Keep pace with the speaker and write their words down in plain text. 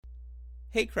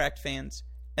Hey, Cracked fans.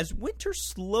 As winter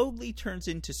slowly turns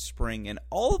into spring and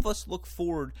all of us look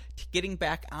forward to getting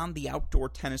back on the outdoor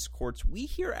tennis courts, we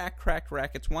here at Cracked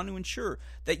Racquets want to ensure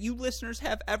that you listeners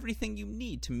have everything you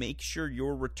need to make sure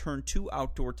your return to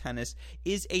outdoor tennis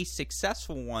is a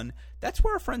successful one. That's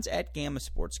where our friends at Gamma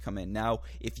Sports come in. Now,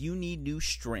 if you need new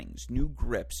strings, new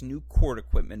grips, new court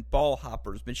equipment, ball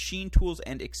hoppers, machine tools,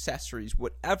 and accessories,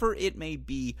 whatever it may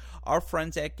be, our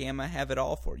friends at Gamma have it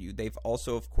all for you. They've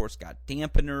also, of course, got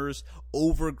dampeners,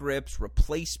 over grips,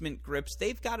 replacement grips.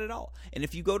 They've got it all. And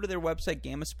if you go to their website,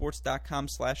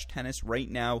 gammasports.com/tennis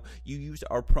right now, you use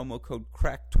our promo code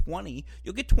CRACK20,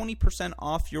 you'll get 20%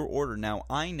 off your order. Now,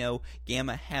 I know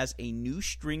Gamma has a new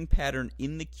string pattern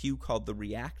in the queue called the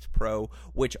React Pro,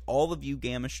 which all of you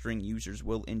Gamma string users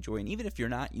will enjoy. And even if you're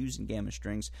not using Gamma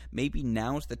strings, maybe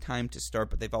now's the time to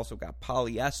start. But they've also got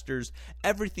polyesters,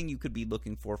 everything you could be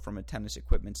looking for from a tennis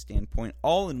equipment standpoint,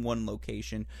 all in one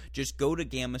location. Just go to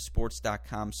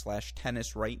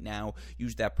gammasports.com/tennis right now.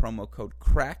 Use that promo code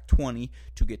CRACK20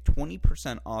 to get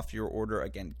 20% off your order.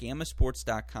 Again,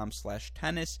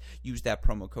 gammasports.com/tennis. Use that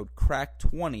promo code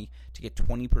CRACK20 to get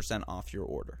 20% off your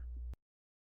order.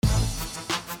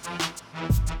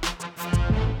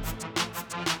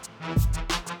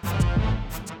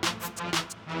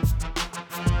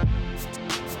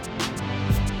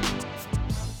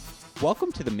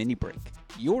 Welcome to the Mini Break,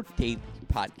 your daily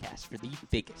podcast for the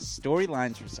biggest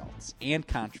storylines, results, and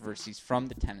controversies from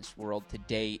the tennis world.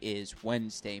 Today is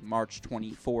Wednesday, March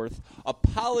 24th.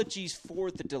 Apologies for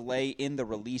the delay in the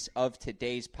release of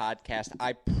today's podcast.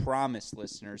 I promise,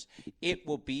 listeners, it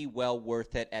will be well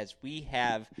worth it as we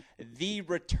have the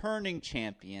returning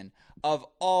champion of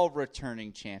all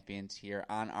returning champions here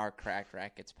on our Cracked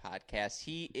Racquets podcast.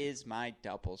 He is my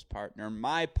doubles partner,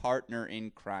 my partner in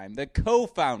crime, the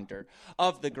co-founder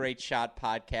of the Great Shot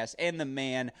podcast, and the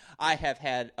man I have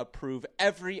had approve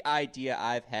every idea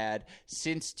I've had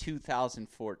since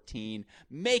 2014,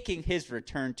 making his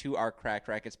return to our Cracked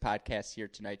Racquets podcast here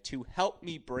tonight to help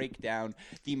me break down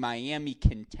the Miami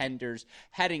Contenders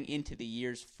heading into the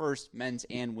year's first men's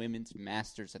and women's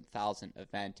Masters 1000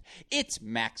 event. It's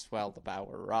Maxwell the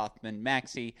Bauer Rothman.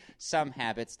 Maxie, some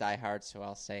habits die hard, so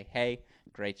I'll say, hey,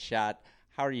 Great Shot.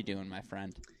 How are you doing, my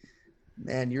friend?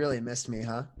 Man, you really missed me,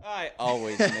 huh? I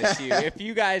always miss you. If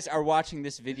you guys are watching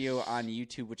this video on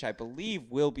YouTube, which I believe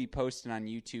will be posted on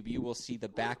YouTube, you will see the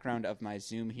background of my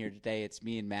Zoom here today. It's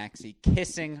me and Maxie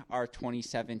kissing our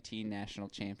 2017 National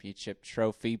Championship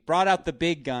trophy. Brought out the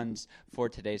big guns for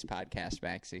today's podcast,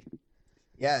 Maxie.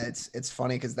 Yeah, it's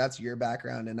funny because that's your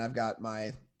background, and I've got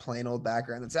my plain old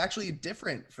background. It's actually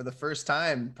different for the first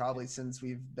time probably since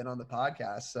we've been on the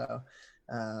podcast. So,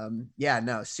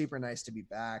 super nice to be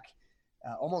back.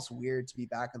 Almost weird to be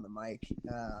back on the mic.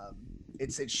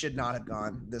 It should not have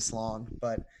gone this long,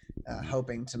 but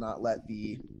hoping to not let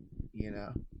the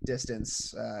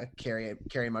distance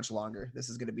carry much longer. This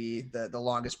is going to be the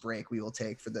longest break we will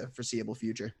take for the foreseeable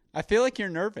future. I feel like you're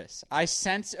nervous. I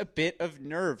sense a bit of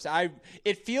nerves.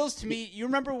 It feels to me, you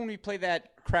remember when we played that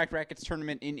Cracked Racquets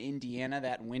tournament in Indiana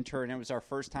that winter, and it was our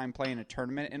first time playing a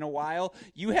tournament in a while?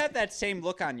 You had that same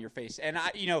look on your face. And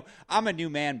I'm a new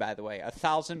man, by the way.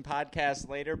 1,000 podcasts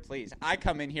later, please. I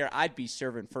come in here, I'd be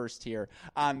serving first here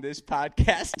on this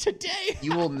podcast today.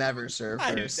 You will never serve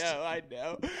first. I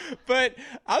know. But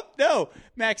no,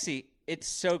 Maxie, it's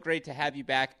so great to have you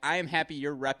back. I am happy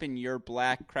you're repping your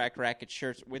black Cracked Racquet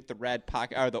shirts with the red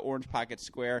pocket or the orange pocket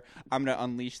square. I'm going to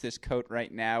unleash this coat right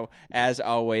now. As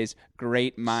always,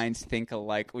 great minds think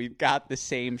alike. We've got the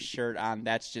same shirt on.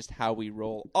 That's just how we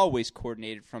roll. Always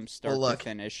coordinated from start to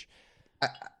finish.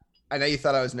 I know you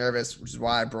thought I was nervous, which is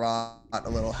why I brought a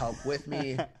little help with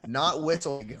me. Not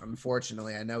whistle,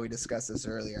 unfortunately. I know we discussed this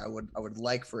earlier. I would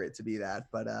like for it to be that,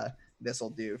 but this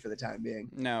will do for the time being.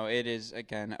 No, it is,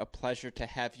 again, a pleasure to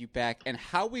have you back. And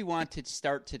how we want to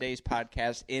start today's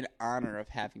podcast in honor of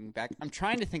having you back. I'm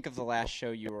trying to think of the last show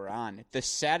you were on. The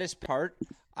saddest part,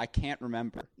 I can't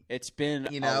remember. It's been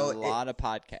a lot of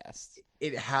podcasts.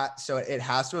 It has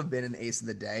to have been an Ace of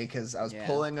the Day because I was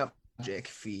pulling up Logic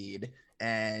feed.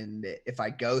 And if I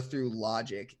go through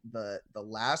Logic, the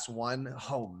last one,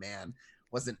 oh man,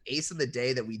 was an Ace of the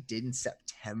Day that we did in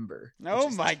September. Oh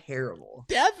my, terrible.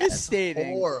 Devastating.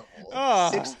 That's horrible.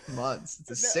 Oh. 6 months.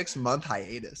 It's a 6-month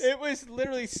hiatus. It was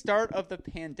literally start of the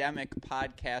pandemic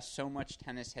podcast. So much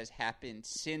tennis has happened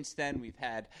since then. We've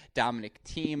had Dominic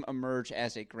Thiem emerge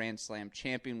as a Grand Slam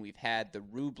champion. We've had the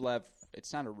Rublev,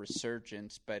 it's not a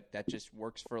resurgence, but that just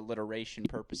works for alliteration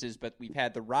purposes. But we've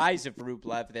had the rise of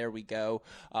Rublev. There we go.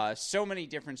 So many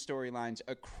different storylines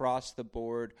across the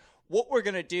board. what we're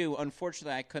going to do,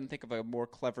 unfortunately, I couldn't think of a more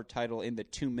clever title in the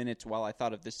 2 minutes while I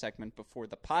thought of this segment before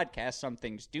the podcast. Some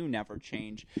things do never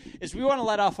change. Is we want to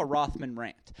let off a Rothman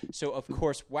rant. So, of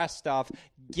course, Westoff,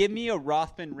 give me a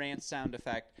Rothman rant sound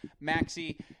effect.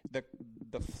 Maxie, the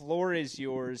floor is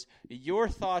yours. Your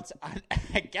thoughts on,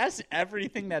 I guess,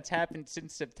 everything that's happened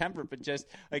since September, but just,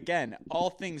 again, all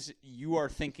things you are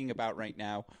thinking about right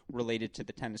now related to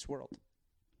the tennis world.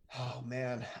 Oh,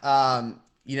 man.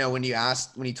 When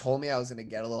you told me I was going to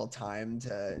get a little time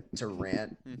to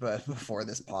rant, but before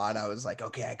this pod, I was like,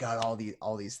 okay, I got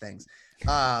all these things.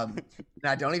 And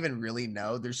I don't even really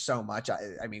know. There's so much.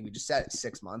 I mean, we just said it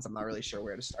 6 months. I'm not really sure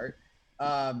where to start.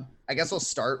 I guess I'll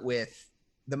start with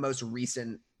the most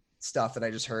recent stuff that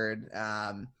I just heard.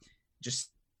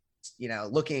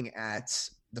 Looking at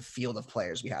the field of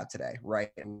players we have today,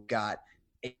 right? And we've got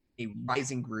a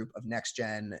rising group of next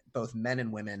gen, both men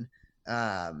and women.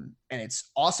 And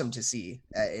it's awesome to see.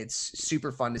 It's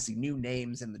super fun to see new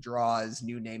names in the draws,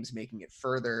 new names making it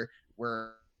further.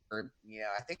 I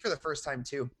think for the first time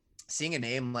too, seeing a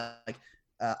name like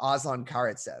Aslan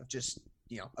Karatsev just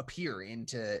appear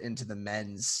into the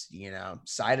men's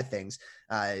side of things.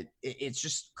 It's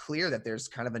just clear that there's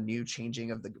kind of a new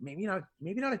changing of the maybe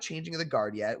not a changing of the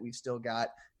guard yet. We've still got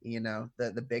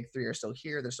the big three are still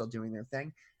here. They're still doing their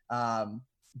thing.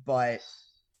 But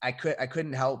I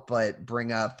couldn't help but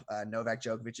bring up Novak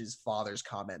Djokovic's father's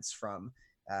comments from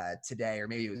today, or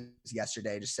maybe it was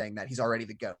yesterday, just saying that he's already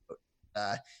the GOAT.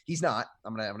 He's not.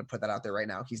 I'm gonna put that out there right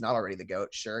now. He's not already the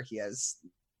GOAT. Sure, he has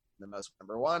the most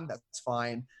number one. That's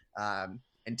fine.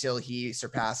 Until he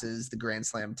surpasses the Grand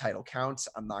Slam title count,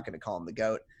 I'm not going to call him the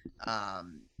GOAT.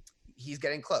 He's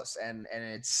getting close, and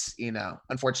it's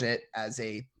unfortunate as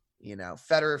a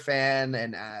Federer fan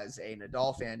and as a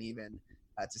Nadal fan even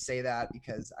to say that,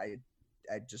 because I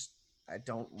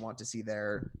don't want to see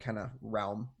their kind of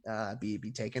realm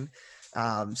be taken.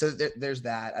 So there's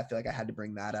that. I feel like I had to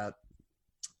bring that up.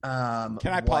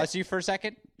 Can I pause you for a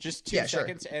second? Just 2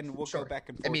 seconds, sure. and we'll go back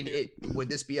and forth. I mean, would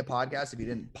this be a podcast if you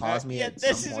didn't pause me at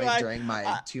some point during my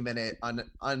 2-minute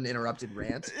uninterrupted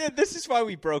rant? Yeah, this is why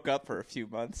we broke up for a few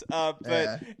months.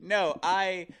 No,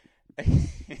 I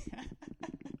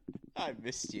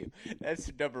missed you.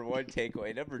 That's number one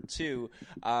takeaway. Number two,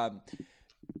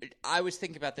 I was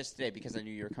thinking about this today because I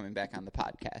knew you were coming back on the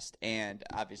podcast, and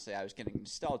obviously I was getting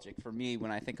nostalgic. For me,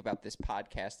 when I think about this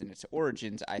podcast and its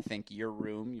origins, I think your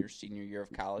room, your senior year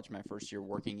of college, my first year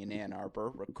working in Ann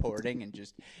Arbor, recording and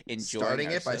just enjoying Starting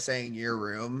it ourselves. by saying your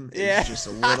room is just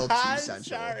a little too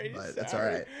sensual, but that's all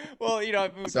right. Well,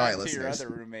 I've moved on to your other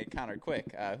roommate, Connor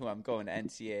Quick, who I'm going to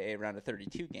NCAA round of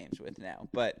 32 games with now.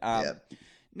 But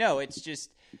no, it's just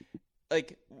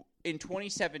like – in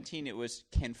 2017, it was,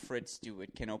 can Fritz do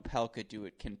it? Can Opelka do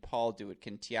it? Can Paul do it?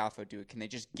 Can Tiafoe do it? Can they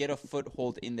just get a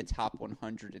foothold in the top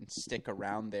 100 and stick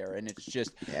around there? And it's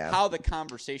just how the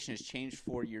conversation has changed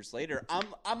 4 years later.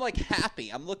 I'm like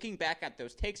happy. I'm looking back at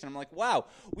those takes and I'm like, wow,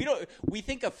 we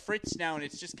think of Fritz now and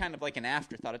it's just kind of like an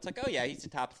afterthought. It's like, oh yeah, he's a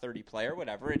top 30 player,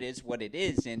 whatever. It is what it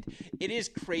is. And it is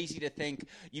crazy to think,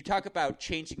 you talk about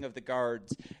changing of the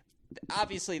guards.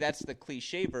 Obviously, that's the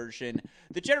cliche version.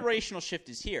 The generational shift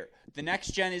is here. The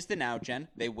next gen is the now gen.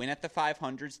 They win at the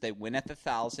 500s. They win at the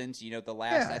 1000s. The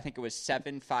last, I think it was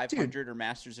 7 500 or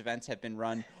Masters events have been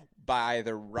run by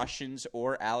either Russians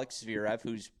or Alex Zverev,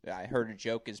 who's, I heard a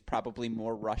joke, is probably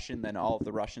more Russian than all of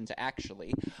the Russians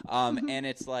actually. And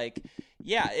it's like,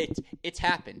 it's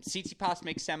happened. Tsitsipas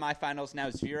makes semifinals. Now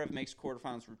Zverev makes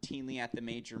quarterfinals routinely at the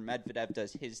major. Medvedev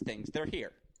does his things. They're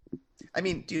here. I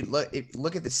mean, dude,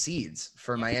 look at the seeds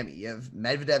for Miami. You have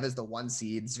Medvedev as the 1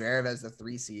 seed, Zverev as the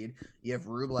 3 seed. You have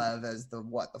Rublev as the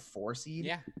 4 seed?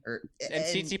 Yeah. And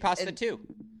Tsitsipas the 2.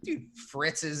 Dude,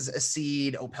 Fritz is a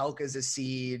seed. Opelka is a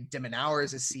seed. De Minaur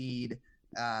is a seed.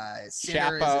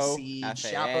 Sinner is a seed.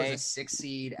 Shapo is a 6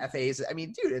 seed. FA is. I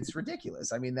mean, dude, it's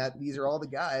ridiculous. I mean, these are all the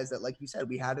guys that, like you said,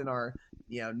 we had in our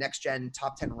next gen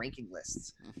top 10 ranking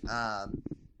lists.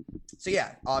 So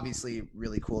yeah, obviously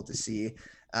really cool to see.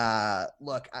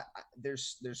 Look,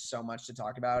 there's so much to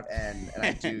talk about, and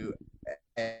I do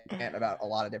and about a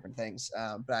lot of different things.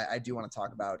 But I do want to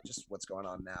talk about just what's going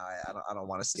on now. I don't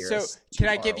want to steer us too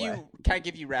far away. Can I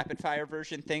give you rapid fire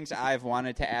version things I've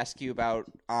wanted to ask you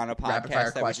about on a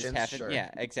podcast that questions? We just happened? Sure. Yeah,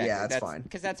 exactly. Yeah, that's fine.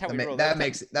 Because that's how we roll. That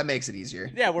makes it easier.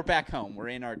 Yeah, we're back home. We're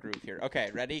in our groove here. Okay,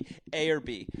 ready? A or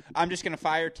B? I'm just gonna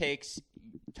fire takes.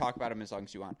 Talk about them as long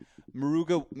as you want.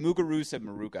 Muguruza,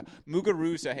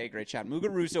 hey, great shot.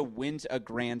 Muguruza wins a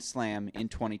Grand Slam in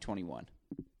 2021.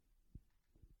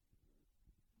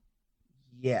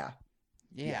 Yeah.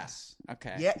 Yes.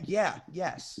 Okay. Yeah.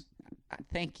 Yes.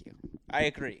 Thank you. I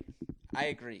agree.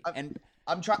 And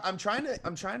I'm trying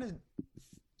to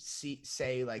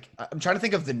say like I'm trying to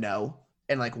think of the no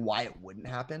and like why it wouldn't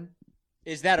happen.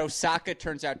 Is that Osaka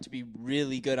turns out to be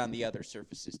really good on the other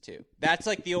surfaces too. That's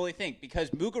like the only thing,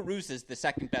 because Muguruza is the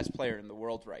second best player in the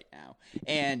world right now.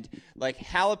 And like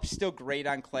Halep's still great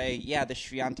on clay. Yeah, the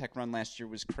Swiatek run last year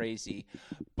was crazy.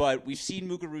 But we've seen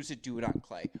Muguruza do it on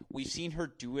clay. We've seen her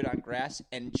do it on grass,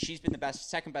 and she's been the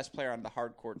second best player on the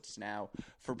hard courts now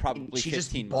for probably 15 months. She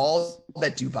just balled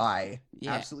at Dubai.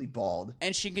 Yeah. Absolutely balled.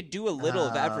 And she could do a little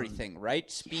of everything, right?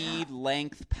 Speed,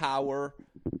 length, power.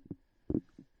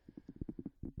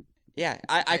 Yeah,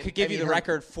 I could give you the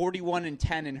record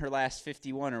 41-10 in her last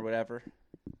 51 or whatever.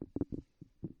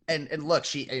 And look,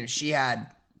 she had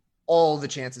all the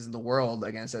chances in the world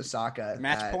against Osaka.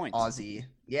 Match points. Aussie.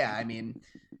 Yeah, I mean,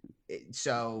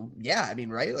 so yeah, I mean,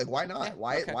 right? Like, why not?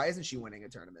 Yeah, why isn't she winning a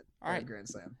tournament or a Grand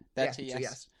Slam? That's a yes. So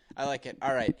yes. I like it.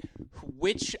 All right.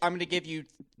 I'm going to give you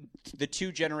the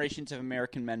two generations of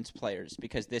American men's players,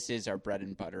 because this is our bread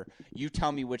and butter. You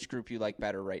tell me which group you like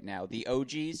better right now. The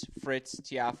OGs, Fritz,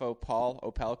 Tiafoe, Paul,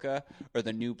 Opelka, or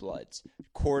the new bloods,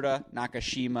 Korda,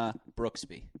 Nakashima,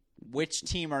 Brooksby. Which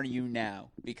team are you now?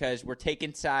 Because we're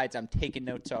taking sides. I'm taking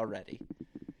notes already.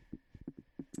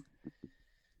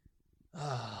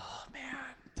 Oh, man.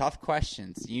 Tough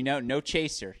questions. You know, no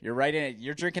chaser. You're right in it.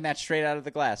 You're drinking that straight out of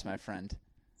the glass, my friend.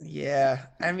 Yeah,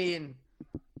 I mean,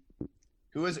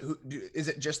 who is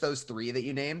it? Just those three that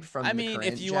you named from? I mean,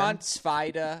 if you want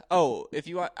Svida,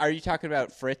 are you talking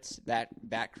about Fritz that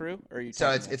crew? Or are you?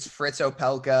 So it's Fritz,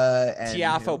 Opelka, and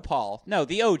Tiafoe, Paul. No,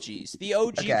 the OGs. The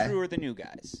OG crew are the new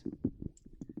guys.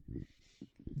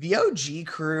 The OG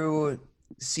crew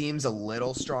seems a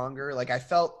little stronger. Like I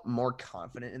felt more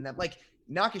confident in them. Like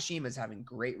Nakashima's having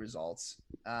great results.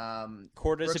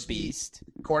 Korda's a beast.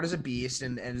 Korda's a beast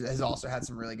and has also had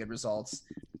some really good results.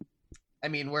 I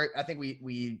mean, I think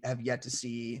we have yet to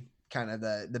see kind of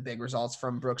the big results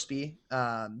from Brooksby.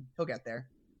 He'll get there.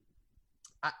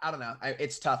 I don't know.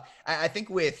 It's tough. I think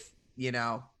with,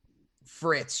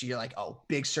 Fritz, you're like, oh,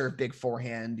 big serve, big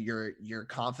forehand. You're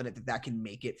confident that can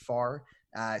make it far.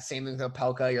 Same thing with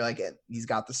Opelka. You're like, he's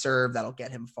got the serve that'll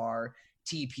get him far.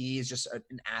 TP is just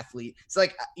an athlete. It's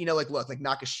like, look, like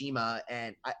Nakashima,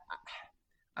 and I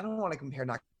don't want to compare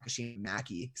Nakashima and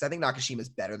Maki because I think Nakashima is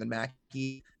better than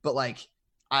Maki, but like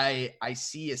I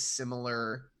see a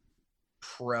similar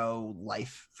pro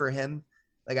life for him.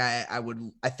 Like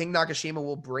I think Nakashima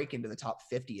will break into the top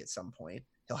 50 at some point.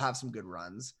 He'll have some good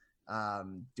runs.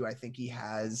 Do I think he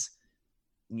has,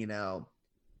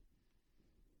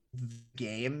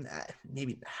 game?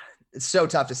 Maybe. It's so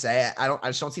tough to say. I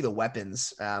just don't see the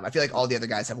weapons. I feel like all the other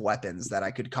guys have weapons that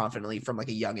I could confidently from like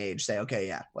a young age say, okay,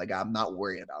 yeah, like I'm not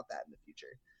worried about that in the future.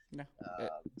 No.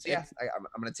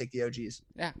 I'm going to take the OGs.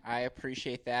 Yeah, I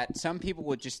appreciate that. Some people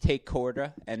would just take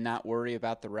Korda and not worry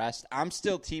about the rest. I'm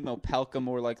still team Opelka,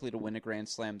 more likely to win a Grand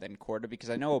Slam than Korda, because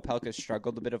I know Opelka's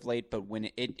struggled a bit of late, but when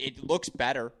it looks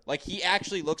better. Like he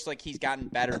actually looks like he's gotten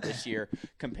better this year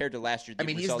compared to last year.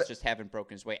 The results just haven't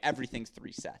broken his way. Everything's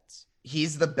 3 sets.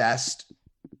 He's the best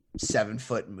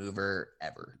 7-foot mover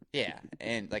ever. Yeah,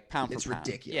 and like pound for it's pound.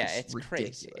 Ridiculous. Yeah, it's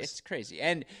ridiculous. Crazy. It's crazy.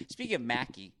 And speaking of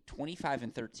Maki,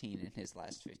 25-13 in his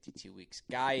last 52 weeks.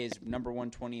 Guy is number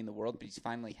 120 in the world, but he's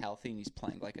finally healthy and he's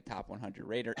playing like a top 100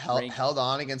 rater. Held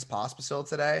on against Pospisil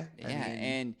today. Yeah,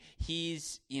 and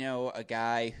he's a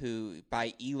guy who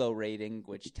by ELO rating,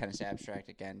 which Tennis Abstract,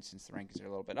 again, since the rankings are a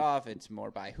little bit off, it's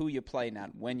more by who you play,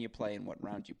 not when you play and what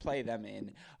round you play them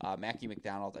in. Mackie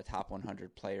McDonald, a top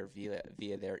 100 player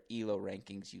via their ELO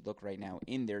rankings. You look right now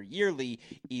in their yearly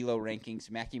ELO rankings,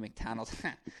 Mackie McDonald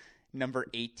number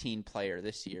 18 player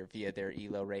this year via their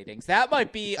ELO ratings. That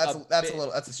might be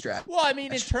that's a stretch. Well, I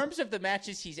mean, in terms of the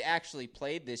matches he's actually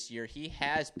played this year, he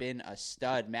has been a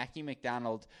stud. Mackie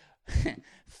McDonald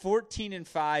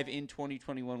 14-5 in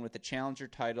 2021 with the Challenger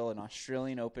title, an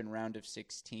Australian Open round of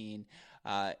 16.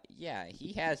 Yeah,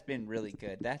 he has been really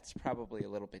good. That's probably a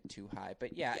little bit too high.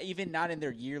 But yeah, even not in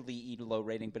their yearly ELO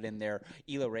rating, but in their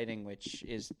ELO rating, which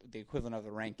is the equivalent of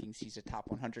the rankings, he's a top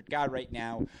 100 guy right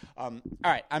now. All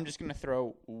right, I'm just going to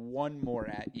throw one more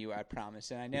at you, I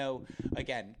promise. And I know,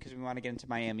 again, because we want to get into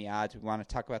Miami odds, we want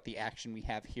to talk about the action we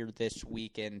have here this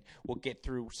week, and we'll get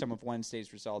through some of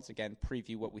Wednesday's results, again,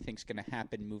 preview what we think is going to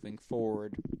happen moving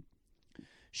forward.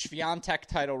 Swiatek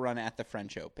title run at the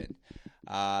French Open.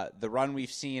 The run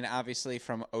we've seen, obviously,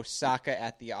 from Osaka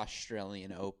at the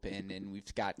Australian Open, and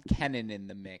we've got Kennan in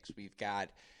the mix. We've got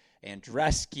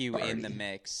Andreescu in the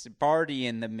mix, Barty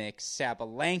in the mix,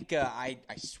 Sabalenka. I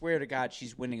swear to God,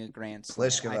 she's winning a Grand Slam.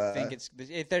 Pliskova. I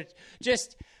think they're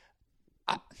just.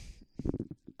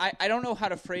 I don't know how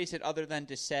to phrase it other than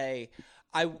to say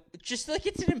I just like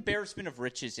it's an embarrassment of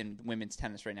riches in women's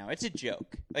tennis right now. It's a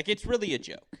joke. Like it's really a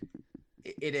joke.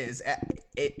 It is, and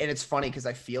it's funny because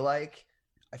I feel like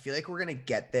we're gonna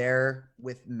get there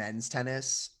with men's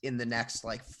tennis in the next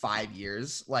like 5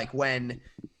 years. Like when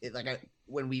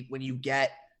you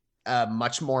get a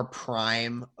much more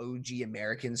prime OG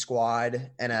American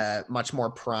squad and a much more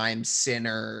prime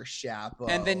Sinner, Shapo,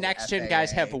 and the next gen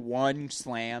guys have won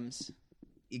slams.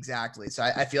 Exactly. So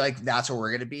I feel like that's where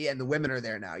we're going to be. And the women are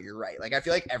there now. You're right. Like, I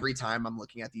feel like every time I'm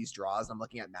looking at these draws, I'm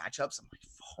looking at matchups, I'm like,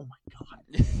 oh my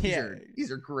God,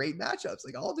 these are great matchups,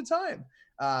 like all the time.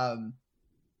 And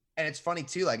it's funny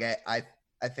too. Like I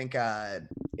think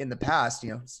in the past,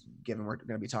 you know, given we're going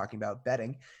to be talking about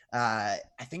betting, I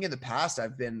think in the past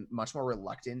I've been much more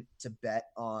reluctant to bet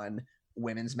on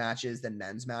women's matches than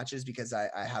men's matches because I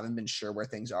haven't been sure where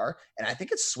things are. And I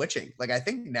think it's switching. Like, I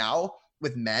think now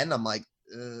with men, I'm like,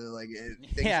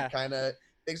 things are kind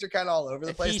of all over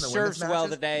the place. If he serves well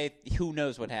today, who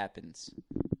knows what happens?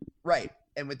 Right.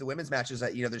 And with the women's matches,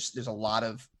 you know, there's a lot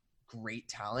of great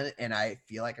talent, and I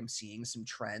feel like I'm seeing some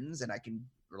trends, and I can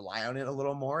rely on it a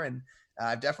little more. And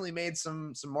I've definitely made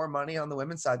some more money on the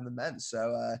women's side than the men's.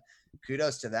 So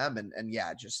kudos to them. And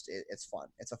yeah, just it's fun.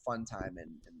 It's a fun time in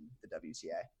the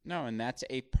WTA. No, and that's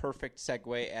a perfect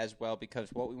segue as well, because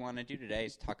what we want to do today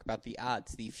is talk about the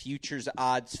odds, the futures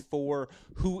odds for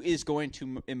who is going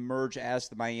to emerge as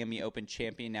the Miami Open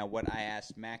champion. Now, what I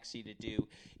asked Maxi to do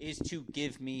is to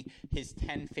give me his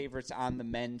 10 favorites on the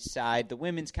men's side. The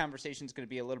women's conversation is going to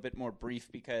be a little bit more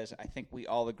brief because I think we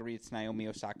all agree it's Naomi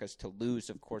Osaka's to lose.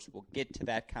 Of course, we'll get to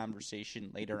that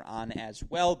conversation later on as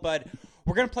well, but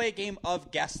we're going to play a game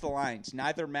of Guess the Lines.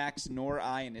 Neither Max nor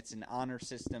I, and it's an honor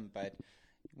system, but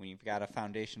when you've got a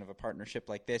foundation of a partnership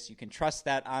like this, you can trust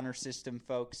that honor system,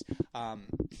 folks.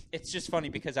 It's just funny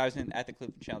because I was at the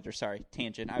Cleveland Challenger. Sorry,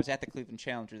 tangent. I was at the Cleveland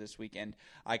Challenger this weekend.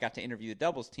 I got to interview the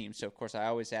doubles team. So, of course, I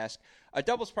always ask, a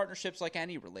doubles partnership's like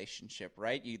any relationship,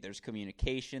 right? There's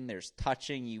communication, there's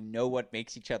touching. You know what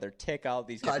makes each other tick, all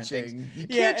these different things. You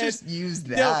can't just use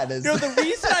that. No, the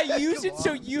reason I use it,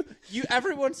 so you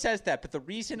everyone says that, but the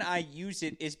reason I use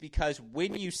it is because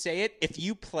when you say it, if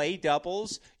you play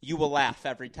doubles, you will laugh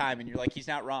every time, and you're like, he's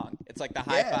not wrong. It's like the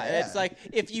high five. Yeah. It's like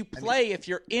if you play, if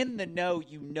you're in the know,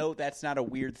 you know that's not a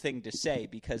weird thing to say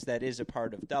because that is a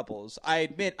part of doubles. I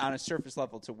admit on a surface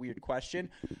level it's a weird question,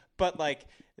 but like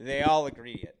they all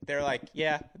agree it. They're like,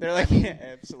 yeah,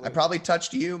 absolutely. I probably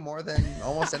touched you more than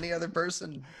almost any other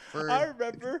person. I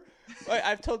remember,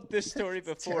 I've told this story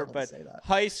before, but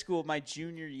high school, my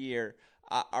junior year,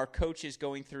 our coach is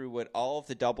going through what all of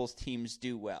the doubles teams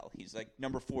do well. He's like,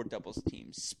 number 4 doubles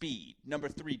team, speed. Number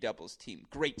 3 doubles team,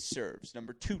 great serves.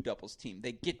 Number 2 doubles team,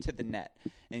 they get to the net.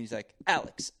 And he's like,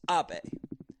 Alex, Abe,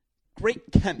 great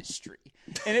chemistry.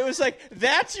 And it was like,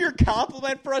 that's your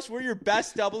compliment for us? We're your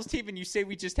best doubles team, and you say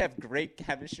we just have great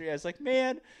chemistry? I was like,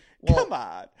 man, come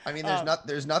on. I mean,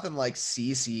 there's nothing like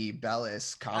Cece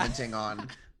Bellis commenting on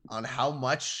how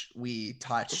much we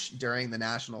touch during the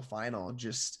national final.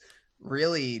 Just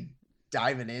really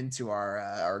diving into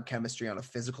our chemistry on a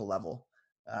physical level.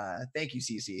 Thank you,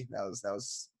 Cece. That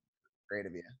was great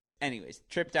of you. Anyways,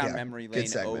 trip down memory lane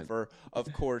over.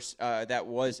 Of course, that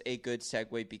was a good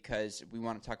segue because we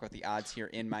want to talk about the odds here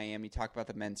in Miami, talk about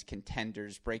the men's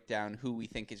contenders, break down who we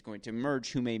think is going to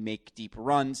emerge, who may make deep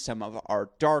runs, some of our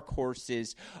dark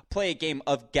horses, play a game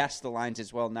of Guess the Lines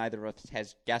as well. Neither of us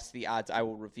has guessed the odds. I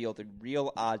will reveal the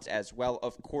real odds as well.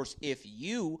 Of course, if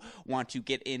you want to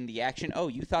get in the action,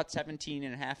 you thought 17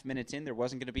 and a half minutes in, there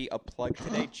wasn't going to be a plug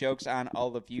today. Jokes on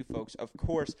all of you folks. Of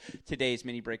course, today's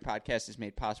Mini Break podcast is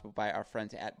made possible by our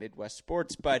friends at Midwest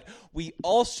Sports, but we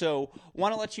also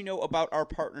want to let you know about our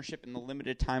partnership and the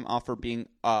limited time offer being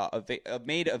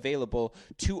made available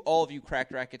to all of you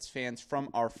Cracked Rackets fans from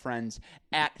our friends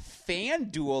at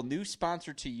FanDuel. New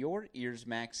sponsor to your ears,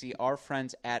 Maxi. Our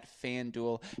friends at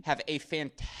FanDuel have a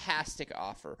fantastic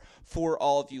offer for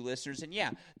all of you listeners. And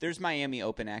yeah, there's Miami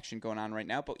Open action going on right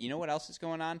now, but you know what else is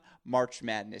going on? March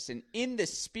Madness. And in the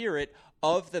spirit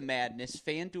of the madness,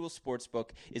 FanDuel Sportsbook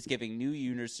is giving new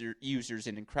users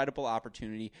an incredible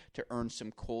opportunity to earn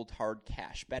some cold, hard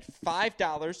cash. Bet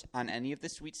 $5 on any of the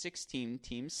Sweet 16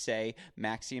 teams, say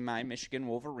Maxi and my Michigan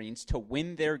Wolverines, to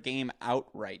win their game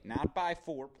outright. Not by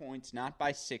 4 points, not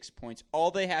by 6 points.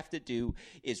 All they have to do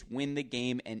is win the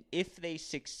game, and if they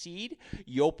succeed,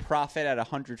 you'll profit at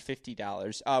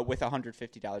 $150 with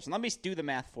 $150. And let me do the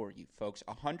math for you, folks.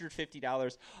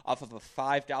 $150 off of a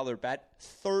 $5 bet,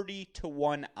 30 to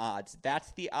 30-1 odds.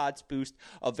 That's the odds boost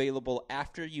available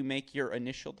after you make your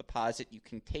initial deposit. You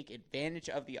can take advantage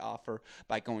of the offer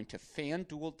by going to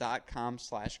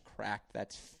FanDuel.com/cracked.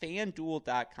 That's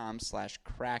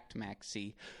FanDuel.com/cracked,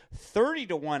 Maxi.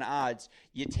 30-1 odds.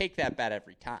 You take that bet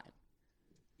every time.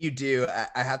 You do.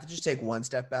 I have to just take one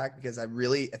step back because I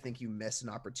think you missed an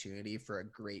opportunity for a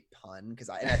great pun because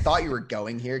I thought you were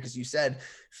going here because you said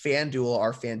FanDuel,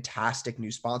 our fantastic new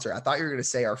sponsor. I thought you were going to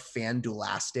say our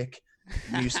FanDuelastic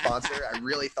new sponsor. I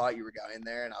really thought you were going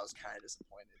there, and I was kind of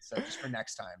disappointed. So just for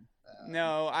next time.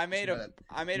 No, I made a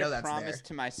promise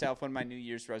to myself. One of my New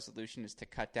Year's resolution is to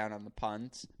cut down on the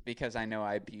puns because I know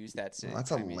I abuse that. Well,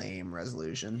 that's lame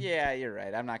resolution. Yeah, you're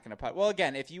right. I'm not going to pun. Well,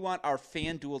 again, if you want our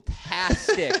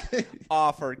FanDuel-tastic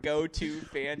offer, go to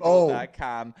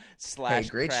FanDuel.com/cracked. Hey,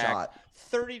 great shot.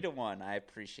 30-1. I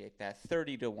appreciate that.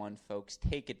 30-1, folks.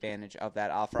 Take advantage of that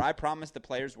offer. I promise the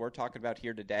players we're talking about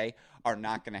here today are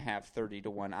not going to have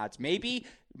 30-1 odds. Maybe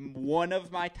one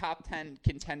of my top 10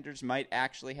 contenders might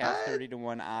actually have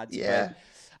 30-1 odds. Yeah. But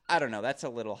I don't know. That's a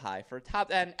little high for top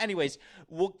 10. Anyways,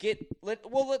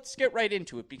 let's get right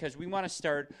into it because we want to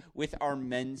start with our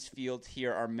men's field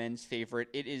here, our men's favorite.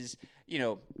 It is,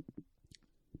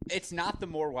 it's not the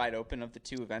more wide open of the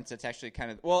two events. It's actually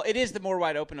it is the more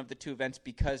wide open of the two events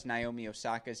because Naomi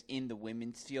Osaka's in the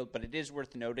women's field, but it is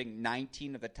worth noting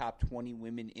 19 of the top 20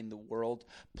 women in the world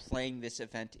playing this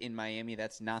event in Miami.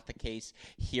 That's not the case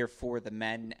here for the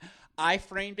men. I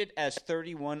framed it as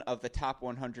 31 of the top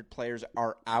 100 players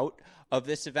are out of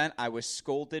this event. I was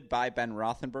scolded by Ben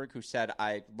Rothenberg, who said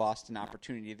I lost an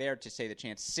opportunity there to say the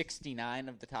chance 69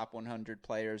 of the top 100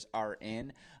 players are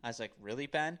in. I was like, really,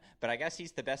 Ben? But I guess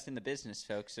he's the best in the business,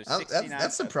 folks. So 69.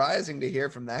 That's surprising to hear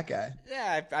from that guy.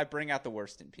 Yeah, I bring out the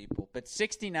worst in people. But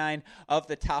 69 of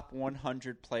the top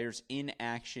 100 players in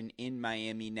action in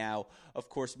Miami now. Of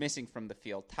course, missing from the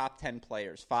field, top 10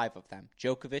 players, 5 of them.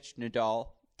 Djokovic, Nadal,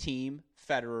 Thiem,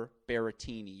 Federer,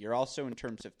 Berrettini. You're also in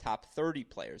terms of top 30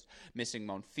 players. Missing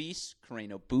Monfils,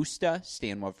 Carreno Busta,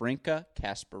 Stan Wawrinka,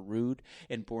 Casper Ruud,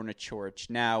 and Borna Coric.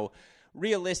 Now,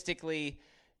 realistically,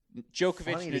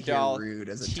 Djokovic, Funny Nadal, to hear Ruud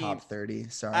as a Thiem, top 30.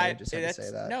 Sorry, I just had to say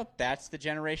that. No, that's the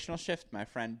generational shift, my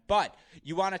friend. But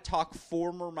you want to talk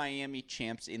former Miami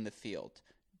champs in the field.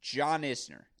 John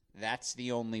Isner. That's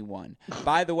the only one.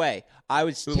 By the way, I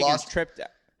was taking a trip down.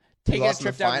 Taking a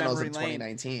trip down memory lane.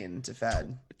 2019 to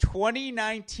Fed.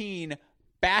 2019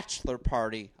 bachelor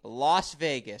party, Las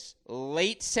Vegas,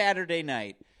 late Saturday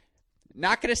night.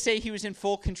 Not going to say he was in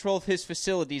full control of his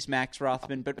facilities, Max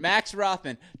Rothman, but Max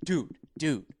Rothman, dude,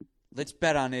 let's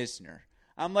bet on Isner.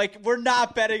 I'm like, we're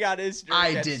not betting on Isner.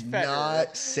 I did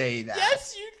not say that.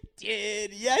 Yes, you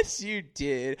did. Yes, you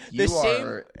did. You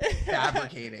are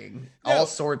fabricating all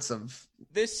sorts of...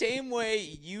 The same way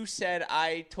you said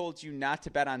I told you not to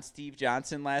bet on Steve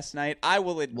Johnson last night, I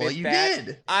will admit well, you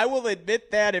did. I will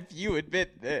admit that if you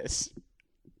admit this.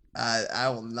 I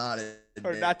will not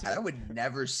admit I would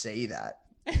never say that.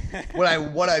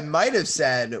 What I might have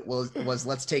said was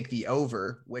let's take the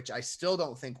over, which I still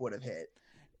don't think would have hit.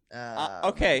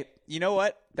 Okay, you know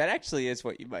what? That actually is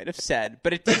what you might have said,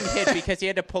 but it didn't hit because he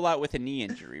had to pull out with a knee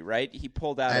injury, right? He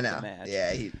pulled out of the match.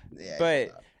 Yeah,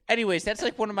 anyways, that's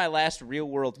like one of my last real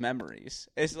world memories.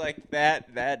 It's like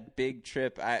that big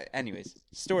trip.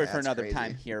 Story for another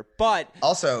time here. But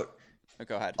also,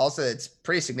 go ahead. Also, it's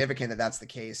pretty significant that that's the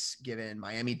case given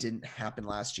Miami didn't happen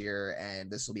last year,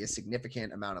 and this will be a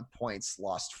significant amount of points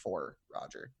lost for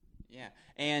Roger. Yeah,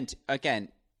 and again,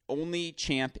 only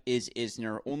champ is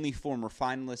Isner. Only former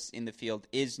finalists in the field,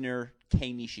 Isner,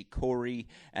 Kei Nishikori,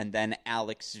 and then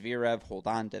Alex Zverev. Hold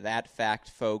on to that fact,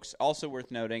 folks. Also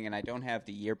worth noting, and I don't have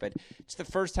the year, but it's the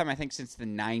first time I think since the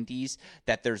 90s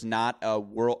that there's not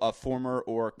a former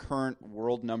or current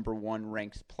world number one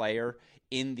ranked player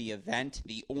in the event.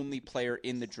 The only player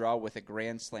in the draw with a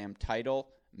Grand Slam title,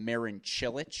 Marin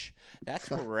Cilic. That's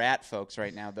where we're at, folks,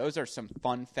 right now. Those are some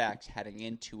fun facts heading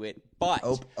into it.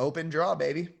 But open draw,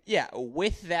 baby. Yeah,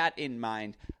 with that in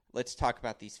mind, let's talk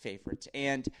about these favorites.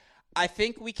 And I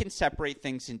think we can separate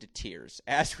things into tiers,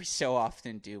 as we so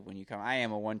often do when you come. I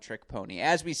am a one-trick pony,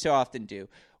 as we so often do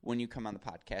when you come on the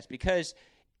podcast, because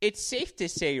it's safe to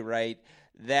say, right,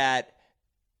 that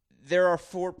there are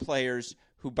 4 players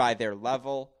who, by their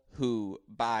level, who,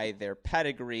 by their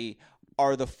pedigree,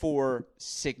 are the 4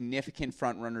 significant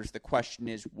frontrunners. The question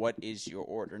is, what is your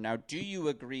order? Now, do you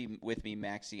agree with me,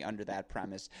 Maxi, under that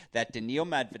premise that Daniil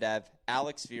Medvedev,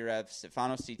 Alex Zverev,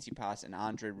 Stefanos Tsitsipas, and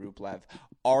Andrei Rublev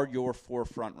are your 4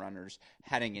 frontrunners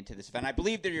heading into this event? I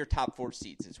believe they're your top 4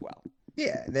 seeds as well.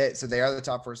 Yeah, so they are the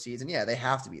top 4 seeds, and yeah, they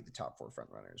have to be the top 4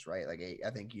 frontrunners, right? Like, I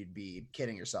think you'd be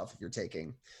kidding yourself if you're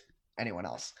taking anyone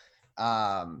else.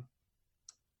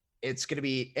 It's going to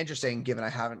be interesting given I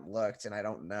haven't looked and I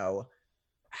don't know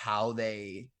how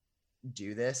they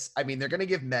do this. I mean, they're going to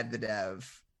give Medvedev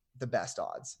the best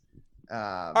odds.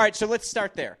 All right, so let's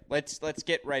start there. Let's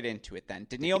get right into it then.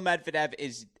 Daniil Medvedev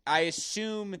is, I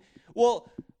assume, well,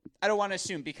 I don't want to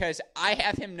assume because I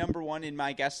have him number one in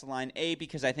my guest line, A,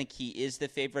 because I think he is the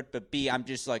favorite, but B, I'm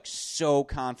just like so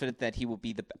confident that he will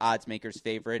be the odds maker's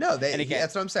favorite. No,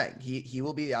 that's what I'm saying. He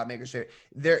will be the odds maker's favorite.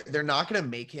 They're not going to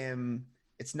make him.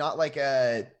 It's not like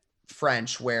a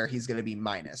French where he's going to be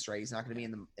minus, right? He's not going to be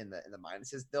in the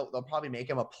minuses. They'll probably make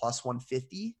him a plus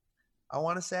 150. I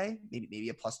want to say maybe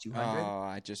a plus 200. Oh,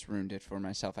 I just ruined it for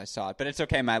myself. I saw it, but it's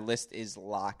okay. My list is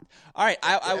locked. All right,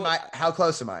 how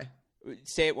close am I?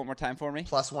 Say it one more time for me.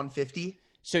 Plus 150.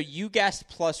 So you guessed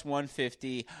plus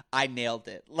 150. I nailed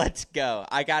it. Let's go.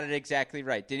 I got it exactly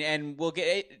right. And we'll get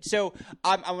it. So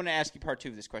I want to ask you part two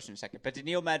of this question in a second. But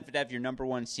Daniil Medvedev, your number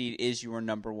one seed, is your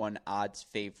number one odds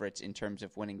favorites in terms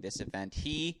of winning this event.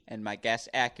 He, and my guess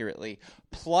accurately,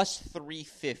 plus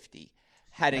 350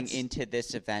 heading into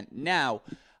this event. Now,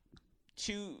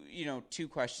 two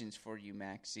questions for you,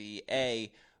 Maxie.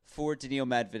 A, for Daniil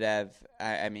Medvedev,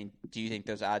 I mean, do you think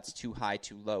those odds too high,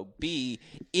 too low? B,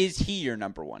 is he your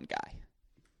number one guy?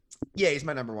 Yeah, he's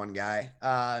my number one guy.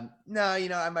 No,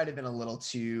 I might have been a little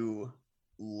too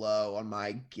low on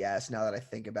my guess now that I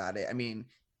think about it. I mean,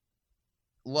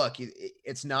 look,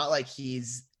 it's not like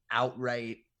he's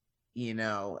outright,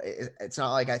 it's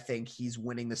not like I think he's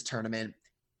winning this tournament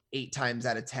 8 times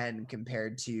out of 10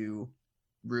 compared to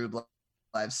Rublev,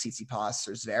 Tsitsipas,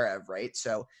 or Zverev, right?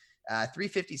 So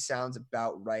 350 sounds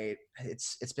about right.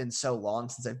 It's been so long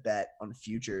since I've bet on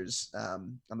futures. I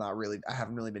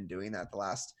haven't really been doing that the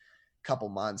last couple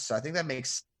months. So I think that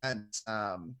makes sense.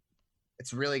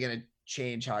 It's really going to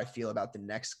change how I feel about the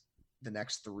next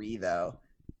 3 though.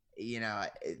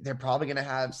 They're probably going to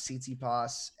have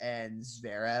Tsitsipas and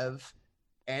Zverev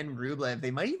and Rublev.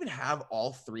 They might even have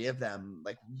all 3 of them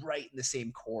like right in the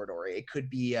same corridor. It could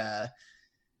be a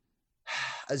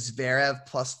Zverev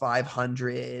plus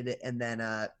 500 and then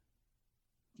a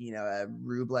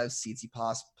Rublev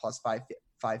Tsitsipas plus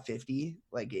 550,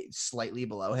 like slightly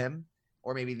below him,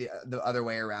 or maybe the other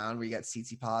way around where you got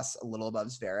Tsitsipas a little above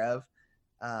Zverev.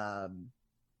 I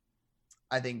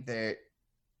think that,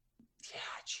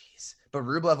 but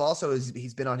Rublev also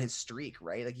he's been on his streak,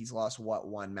 right? Like he's lost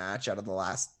one match out of the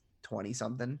last 20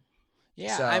 something.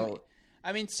 Yeah. So,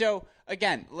 I mean, so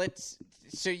again,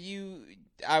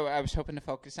 I was hoping to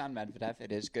focus on Medvedev.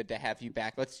 It is good to have you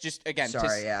back. Let's just, again.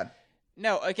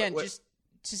 Just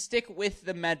to stick with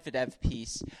the Medvedev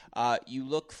piece, you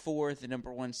look for the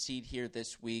number one seed here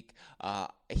this week.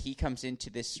 He comes into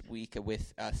this week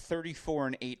with a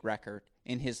 34-8 record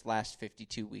in his last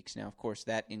 52 weeks. Now, of course,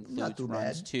 that includes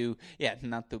runs to,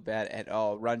 not too bad at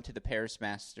all. Run to the Paris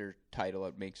Master title.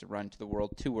 It makes a run to the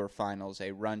World Tour Finals,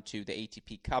 a run to the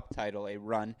ATP Cup title, a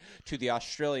run to the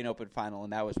Australian Open Final,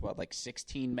 and that was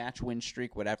 16 match win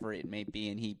streak, whatever it may be.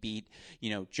 And he beat,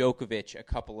 Djokovic a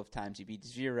couple of times. He beat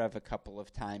Zverev a couple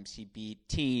of times. He beat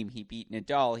Thiem. He beat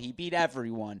Nadal. He beat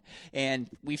everyone. And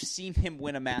we've seen him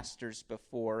win a Masters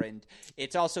before. And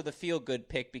it's also the feel-good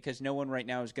pick because no one right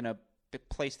now is going to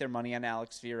place their money on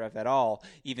Alex Zverev at all,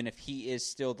 even if he is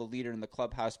still the leader in the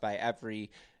clubhouse by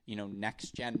every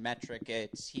next-gen metric.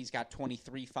 He's got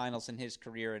 23 finals in his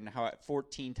career and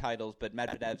 14 titles, but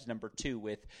Medvedev's number 2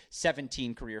 with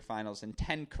 17 career finals and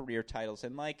 10 career titles.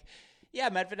 And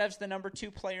Medvedev's the number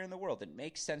 2 player in the world. It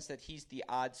makes sense that he's the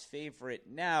odds favorite.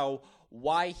 Now,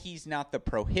 why he's not the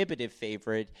prohibitive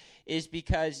favorite is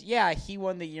because, he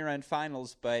won the year-end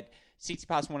finals, but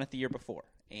Tsitsipas won it the year before.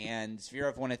 And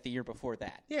Zverev won it the year before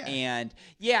that. Yeah. And,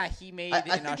 he made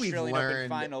an Australian Open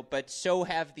final, but so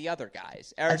have the other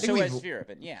guys. Or so has Zverev.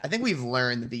 And I think we've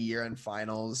learned that the year-end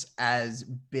finals, as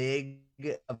big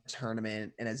of a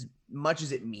tournament and as much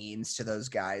as it means to those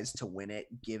guys to win it,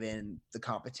 given the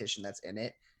competition that's in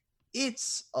it,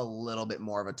 it's a little bit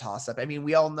more of a toss-up. I mean,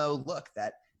 we all know,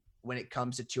 that when it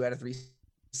comes to 2 out of 3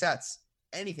 sets,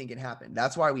 anything can happen.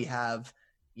 That's why we have,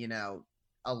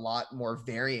 a lot more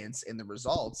variance in the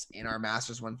results in our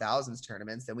Masters 1000s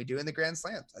tournaments than we do in the Grand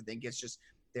Slams. I think it's just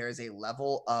there is a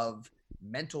level of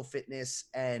mental fitness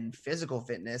and physical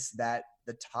fitness that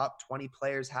the top 20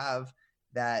 players have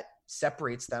that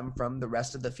separates them from the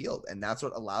rest of the field. And that's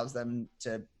what allows them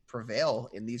to prevail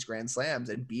in these Grand Slams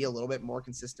and be a little bit more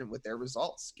consistent with their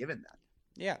results, given that.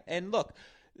 Yeah, and look,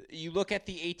 you look at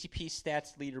the ATP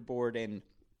stats leaderboard and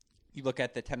you look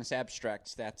at the Tennis Abstract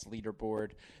stats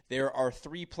leaderboard, there are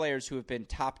 3 players who have been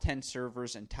top 10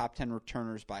 servers and top 10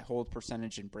 returners by hold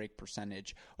percentage and break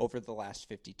percentage over the last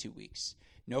 52 weeks.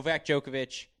 Novak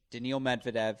Djokovic, Daniil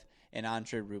Medvedev and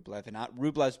Andrei Rublev. And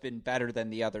Rublev's been better than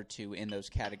the other two in those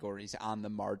categories on the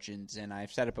margins. And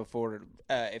I've said it before,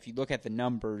 if you look at the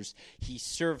numbers, he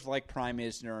served like prime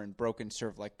Isner and broken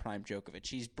serve like prime Djokovic.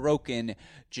 He's broken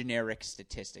generic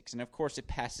statistics. And, of course, it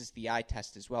passes the eye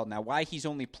test as well. Now, why he's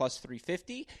only plus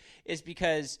 350 is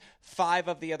because 5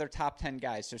 of the other top 10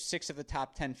 guys, so 6 of the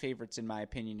top 10 favorites, in my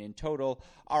opinion, in total,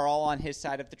 are all on his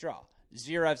side of the draw.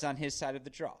 Zverev's on his side of the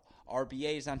draw.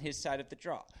 RBA's on his side of the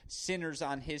draw. Sinner's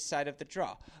on his side of the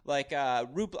draw. Like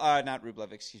not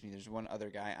Rublev, excuse me. There's one other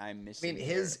guy I'm missing. I mean,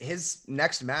 his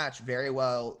next match very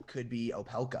well could be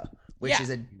Opelka, which is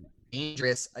a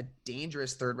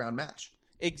dangerous third round match.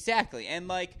 Exactly, and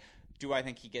like, do I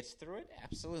think he gets through it?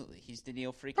 Absolutely. He's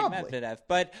Daniil freaking Medvedev.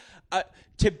 But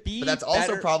that's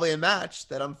also probably a match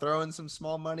that I'm throwing some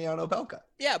small money on Opelka.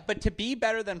 Yeah, but to be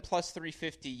better than plus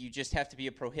 350, you just have to be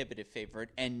a prohibitive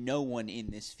favorite, and no one in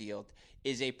this field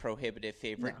is a prohibitive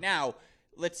favorite. No. Now,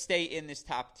 let's stay in this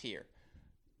top tier.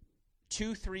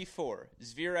 2, 3, 4.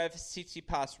 Zverev,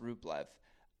 Tsitsipas, Rublev.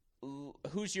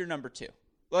 Who's your number 2?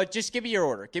 Well, just give me your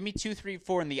order. Give me 2, 3,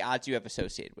 4, and the odds you have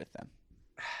associated with them.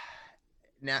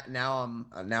 Now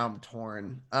I'm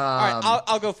torn. All right,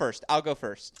 I'll go first.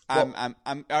 Well, I'm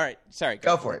all right. Sorry.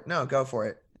 Go for it. No, go for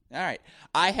it. All right.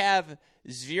 I have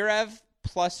Zverev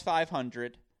plus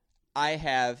 500. I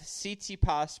have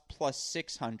Tsitsipas plus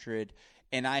 600,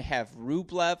 and I have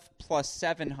Rublev plus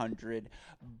 700.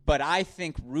 But I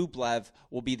think Rublev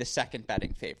will be the second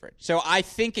betting favorite. So I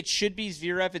think it should be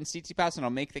Zverev and Tsitsipas, and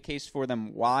I'll make the case for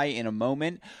them why in a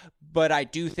moment. But I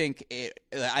do think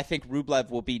I think Rublev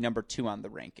will be number 2 on the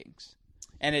rankings.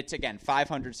 And it's, again,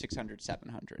 500, 600,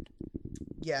 700.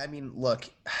 Yeah, I mean, look,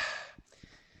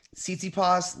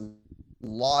 Tsitsipas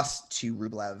lost to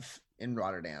Rublev in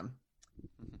Rotterdam.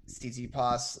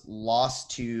 Tsitsipas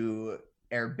lost to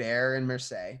Herbert in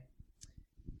Marseille.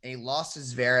 And he lost to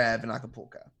Zverev in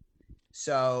Acapulco.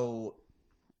 So,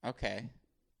 okay.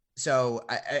 So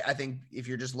I think if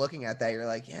you're just looking at that, you're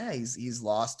like, yeah, he's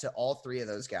lost to all 3 of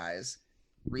those guys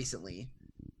recently.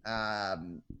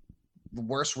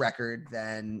 Worse record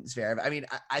than Zverev. I mean,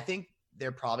 I think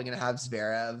they're probably going to have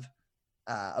Zverev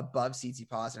above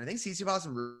Tsitsipas, and I think Tsitsipas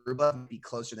and Rublev might be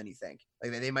closer than you think.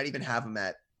 Like they might even have them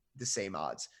at the same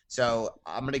odds. So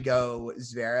I'm going to go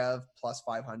Zverev plus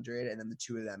 500, and then the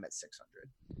 2 of them at 600.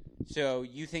 So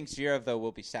you think Zverev, though,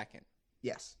 will be second?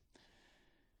 Yes.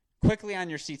 Quickly on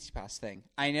your Tsitsipas thing.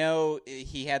 I know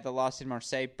he had the loss in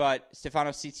Marseille, but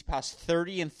Stefanos Tsitsipas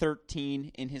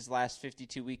 30-13 in his last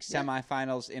 52 weeks.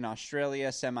 Semifinals in Australia,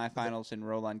 semifinals in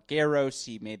Roland Garros.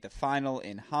 He made the final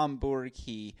in Hamburg.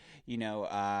 He,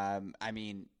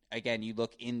 again, you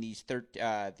look in these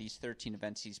 13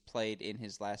 events he's played in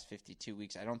his last 52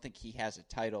 weeks. I don't think he has a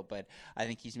title, but I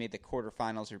think he's made the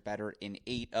quarterfinals or better in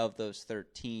 8 of those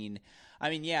 13. I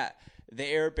mean, yeah, the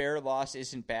Herbert loss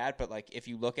isn't bad, but like if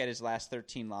you look at his last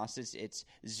 13 losses, it's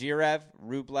Zverev,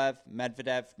 Rublev,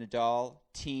 Medvedev, Nadal,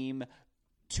 Thiem,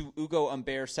 to Ugo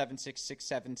Humbert 7-6,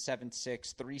 6-7,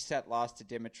 7-6, 3-set loss to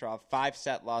Dimitrov,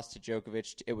 5-set loss to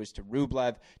Djokovic. It was to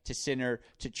Rublev, to Sinner,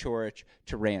 to Coric,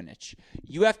 to Raonic.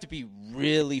 You have to be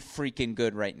really freaking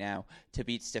good right now to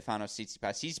beat Stefanos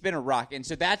Tsitsipas. He's been a rock, and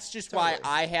so that's just why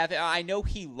I have it. I know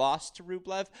he lost to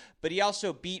Rublev, but he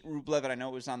also beat Rublev, and I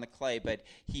know it was on the clay, but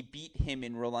he beat him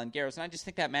in Roland Garros, and I just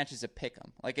think that match is a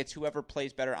pick-em. Like, it's whoever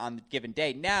plays better on the given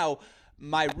day. Now,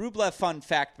 my Rublev fun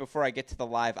fact before I get to the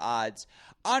live odds,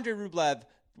 Andrei Rublev,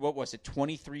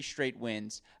 23 straight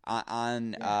wins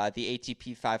on the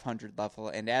ATP 500 level.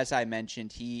 And as I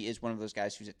mentioned, he is one of those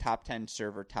guys who's a top 10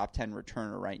 server, top 10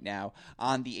 returner right now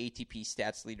on the ATP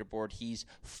stats leaderboard. He's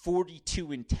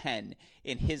 42-10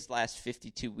 in his last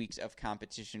 52 weeks of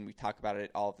competition. We talk about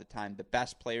it all the time. The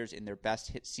best players in their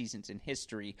best hit seasons in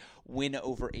history win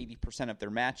over 80% of their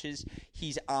matches.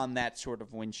 He's on that sort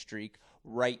of win streak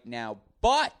right now.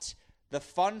 But the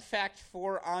fun fact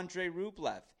for Andrei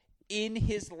Rublev, in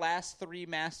his last 3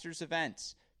 Masters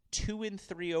events,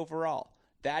 2-3 overall.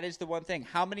 That is the one thing.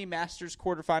 How many Masters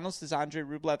quarterfinals does Andrei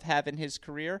Rublev have in his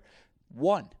career?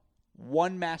 1.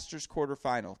 1 Masters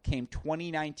quarterfinal. Came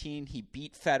 2019. He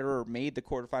beat Federer, made the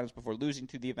quarterfinals before losing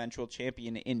to the eventual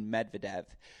champion in Medvedev.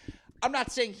 I'm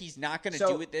not saying he's not going to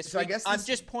do it this week. I'm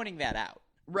just pointing that out.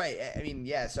 Right. I mean,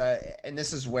 yeah. So, and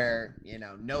this is where,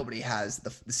 nobody has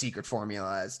the secret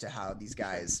formula as to how these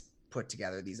guys put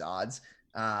together these odds.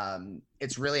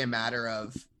 It's really a matter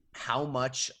of how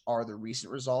much are the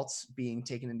recent results being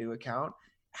taken into account,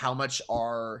 how much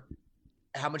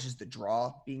is the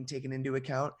draw being taken into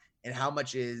account, and how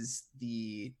much is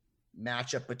the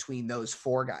matchup between those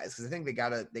 4 guys. Because I think they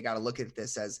gotta look at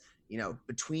this as,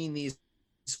 between these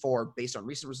four based on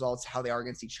recent results, how they are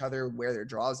against each other, where their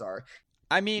draws are.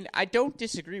 I mean, I don't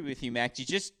disagree with you, Max. You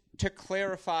just to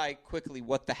clarify quickly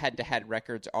what the head-to-head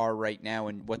records are right now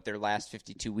and what their last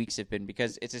 52 weeks have been,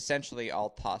 because it's essentially all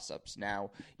toss-ups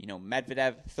now.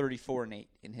 Medvedev 34-8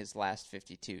 in his last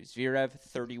 52, Zverev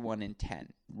 31-10,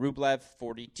 Rublev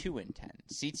 42-10,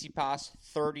 Tsitsipas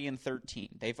 30-13.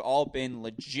 They've all been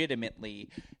legitimately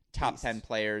top 10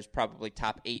 players, probably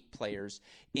top 8 players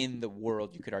in the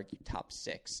world. You could argue top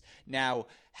 6. Now,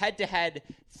 head-to-head,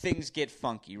 things get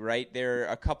funky, right? There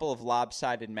are a couple of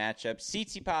lopsided matchups.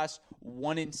 Tsitsipas,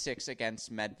 1-6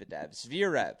 against Medvedev.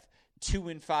 Zverev,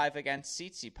 2-5 against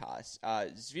Tsitsipas.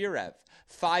 Zverev,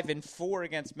 5-4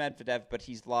 against Medvedev, but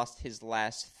he's lost his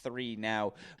last 3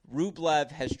 now.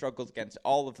 Rublev has struggled against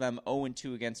all of them,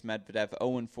 0-2 against Medvedev,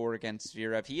 0-4 against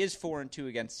Zverev. He is 4-2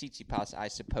 against Tsitsipas, I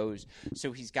suppose,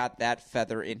 so he's got that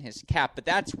feather in his cap. But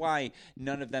that's why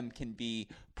none of them can be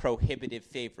prohibitive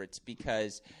favorites,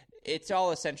 because it's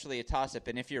all essentially a toss-up.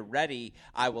 And if you're ready,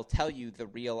 I will tell you the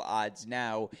real odds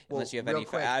now, unless you have any.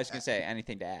 I was going to say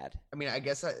anything to add. I mean, I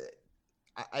guess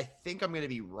I think I'm going to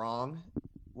be wrong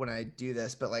when I do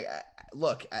this, but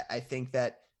look, I think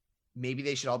that maybe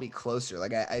they should all be closer.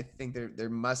 I think there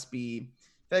must be.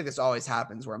 I feel like this always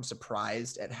happens where I'm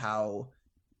surprised at how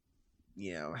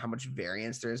much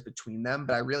variance there is between them.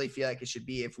 But I really feel like it should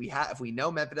be if we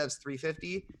know Medvedev's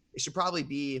 350, it should probably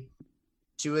be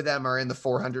 2 of them are in the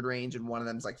 400 range and one of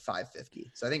them is like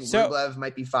 550. So I think Rublev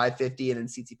might be 550, and then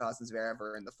Tsitsipas and Zverev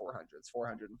are in the 400s,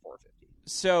 400 and 450.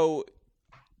 So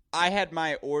I had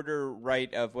my order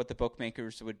right of what the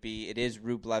bookmakers would be. It is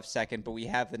Rublev second, but we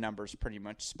have the numbers pretty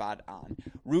much spot on.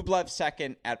 Rublev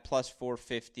second at plus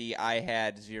 450. I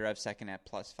had Zverev second at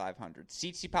plus 500.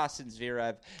 Tsitsipas and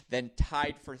Zverev then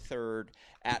tied for third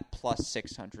at plus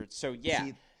 600. So,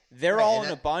 yeah, they're all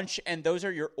in a bunch, and those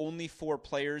are your only 4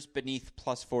 players beneath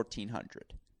plus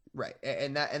 1,400. Right,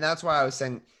 and that's why I was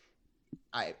saying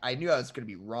I knew I was going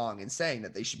to be wrong in saying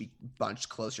that they should be bunched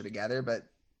closer together, but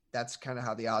that's kind of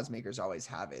how the odds makers always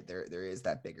have it. There is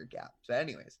that bigger gap. So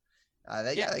anyways,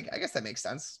 I guess that makes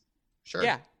sense. Sure.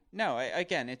 Yeah. No,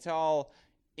 again, it's all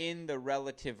in the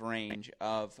relative range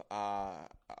of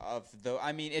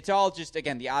it's all just,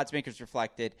 again, the odds makers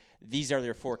reflected. These are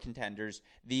your 4 contenders.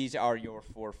 These are your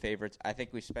 4 favorites. I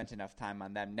think we've spent enough time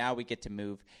on them. Now we get to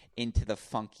move into the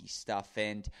funky stuff.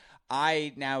 And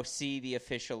I now see the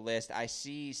official list. I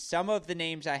see some of the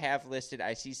names I have listed.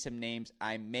 I see some names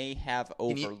I may have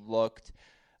overlooked.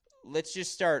 Let's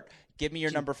just start. Give me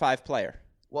your number 5 player.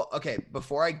 Well, okay,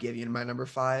 before I give you my number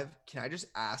 5, can I just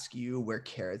ask you where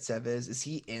Karatsev is? Is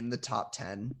he in the top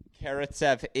 10?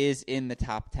 Karatsev is in the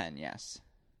top 10, yes.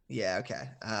 Yeah, okay.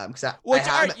 Because I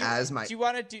have him as my... Do you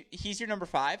want to do... He's your number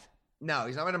 5? No,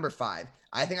 he's not my number 5.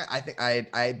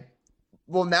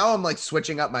 Well, now I'm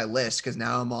switching up my list because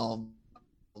now I'm all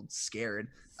scared.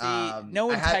 See, no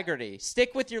integrity.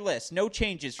 Stick with your list. No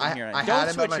changes from here on. Don't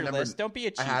switch your list. Don't be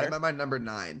a cheater. I had him at my number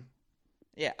 9.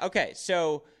 Yeah, okay,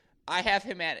 so I have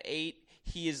him at 8.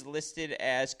 He is listed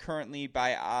as currently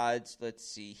by odds. Let's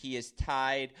see. He is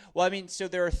tied. Well, so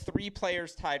there are 3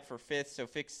 players tied for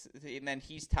 5th. And then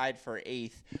he's tied for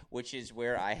 8th, which is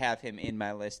where I have him in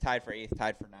my list. Tied for 8th,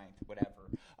 tied for 9th,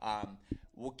 whatever.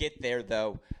 We'll get there,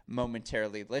 though,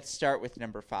 momentarily. Let's start with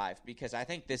number 5, because I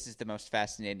think this is the most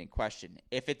fascinating question.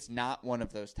 If it's not one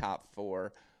of those top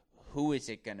 4, who is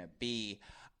it going to be?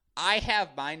 I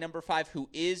have my number 5, who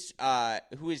is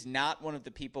not one of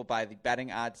the people by the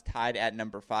betting odds tied at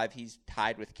number 5. He's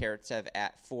tied with Karatsev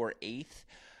at 4/8.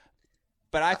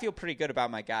 But I feel pretty good about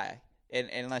my guy,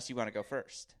 unless you want to go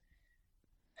first.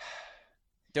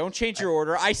 Don't change your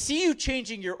order. I see you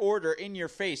changing your order in your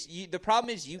face. The problem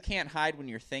is you can't hide when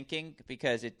you're thinking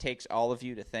because it takes all of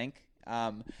you to think.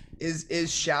 Is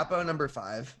Shapo number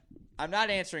 5? I'm not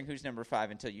answering who's number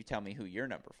 5 until you tell me who your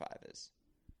number 5 is.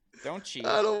 Don't cheat.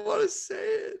 I don't want to say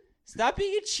it. Stop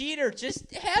being a cheater. Just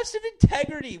have some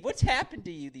integrity. What's happened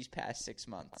to you these past 6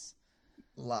 months?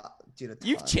 Dude,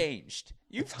 You've changed.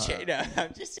 You've changed. No,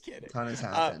 I'm just kidding. A ton has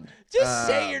happened. Just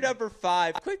say your number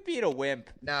 5. Quit being a wimp.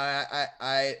 No,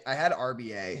 I had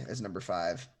RBA as number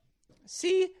 5.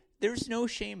 See, there's no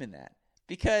shame in that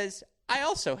because I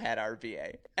also had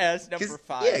RBA as number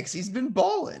 5. Yeah, because he's been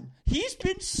balling. He's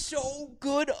been so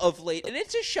good of late, and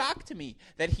it's a shock to me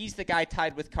that he's the guy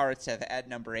tied with Karatsev at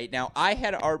number 8. Now, I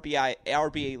had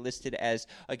RBA listed as,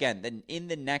 again, in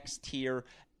the next tier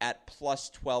at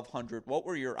plus 1,200. What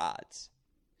were your odds?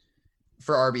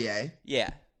 For RBA?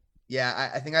 Yeah. Yeah,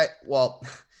 I think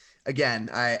again,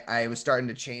 I was starting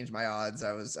to change my odds.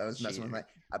 I was messing with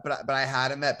but I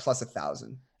had him at plus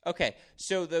 1,000. Okay,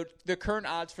 so the current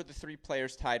odds for the three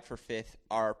players tied for fifth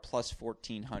are plus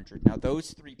 1,400. Now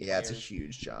those three players, it's a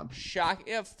huge jump.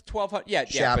 1,200.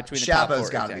 Yeah, between the top four. Shapo's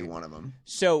got to be one of them.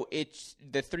 So it's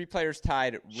the three players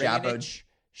tied: Raonic,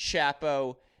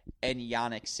 Shapo, and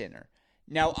Yannick Sinner.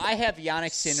 Now I have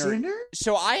Yannick Sinner.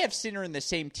 So I have Sinner in the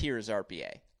same tier as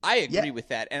RBA. I agree with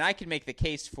that, and I can make the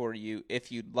case for you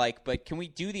if you'd like. But can we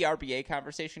do the RBA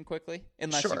conversation quickly?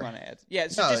 Unless you want to add,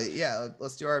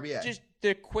 let's do RBA. Just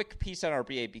the quick piece on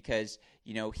RBA because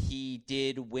he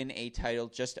did win a title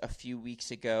just a few weeks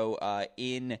ago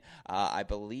in I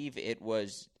believe it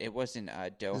wasn't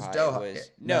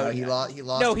Doha. He lost. He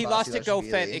lost to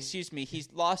Goffin. Excuse me,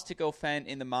 he's lost to Goffin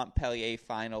in the Montpellier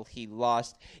final. He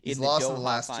lost in the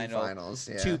Doha final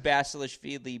to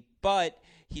Basilashvili, but.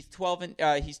 He's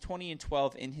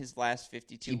 20-12 in his last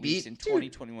 52 weeks in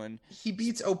 2021. He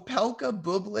beats Opelka,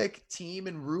 Bublik, Thiem,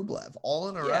 and Rublev all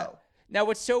in a row. Now,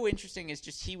 what's so interesting is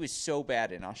just he was so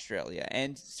bad in Australia,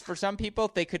 and for some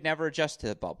people, they could never adjust to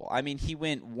the bubble. I mean, he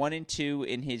went 1-2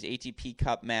 in his ATP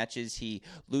Cup matches. He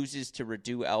loses to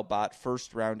Radu Elbot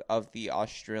first round of the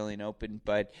Australian Open,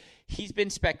 but he's been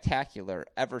spectacular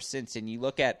ever since. And you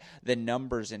look at the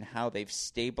numbers and how they've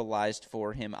stabilized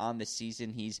for him on the season.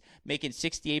 He's making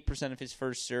 68% of his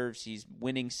first serves. He's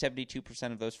winning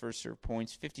 72% of those first serve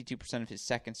points, 52% of his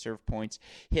second serve points.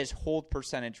 His hold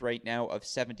percentage right now of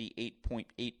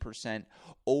 78.8%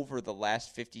 over the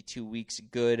last 52 weeks.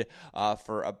 Good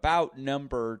for about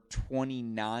number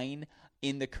 29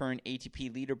 in the current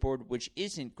ATP leaderboard, which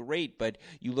isn't great, but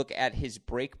you look at his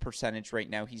break percentage right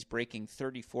now, he's breaking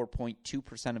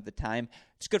 34.2% of the time.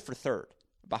 It's good for third,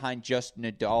 behind just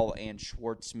Nadal and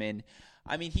Schwartzman.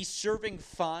 I mean, he's serving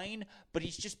fine, but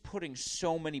he's just putting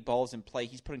so many balls in play.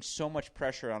 He's putting so much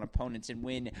pressure on opponents, and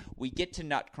when we get to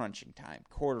nut crunching time,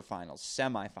 quarterfinals,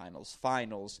 semifinals,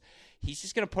 finals, he's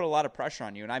just going to put a lot of pressure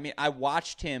on you. And I mean, I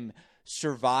watched him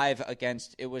survive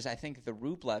against, it was I think the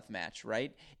Rublev match,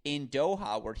 right, in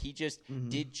Doha, where he just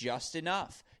did just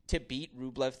enough to beat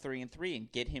Rublev 3-3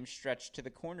 and get him stretched to the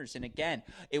corners. And again,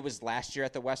 it was last year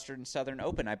at the Western Southern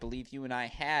Open. I believe you and I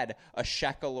had a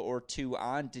shekel or two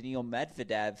on Daniil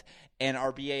Medvedev, and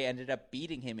RBA ended up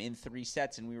beating him in 3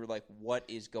 sets, and we were like, what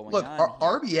is going on? Look,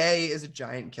 RBA is a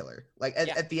giant killer. Like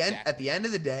at the end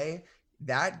of the day,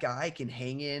 that guy can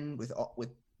hang in with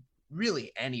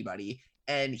really anybody.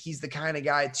 And he's the kind of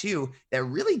guy, too, that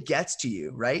really gets to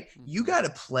you, right? You got to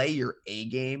play your A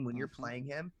game when you're playing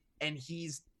him. And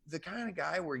he's the kind of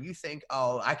guy where you think,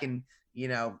 oh, I can,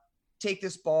 take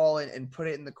this ball and put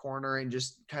it in the corner and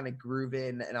just kind of groove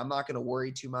in, and I'm not going to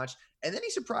worry too much. And then he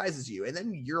surprises you, and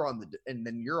then you're on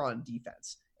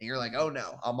defense. And you're like, oh,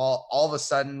 no, I'm all of a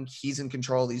sudden he's in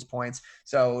control of these points.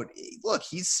 So, look,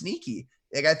 he's sneaky.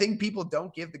 Like, I think people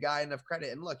don't give the guy enough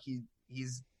credit. And, look,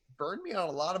 he's burned me on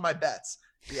a lot of my bets.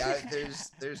 Yeah,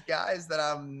 there's guys that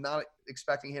I'm not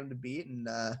expecting him to beat, and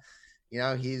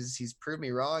he's proved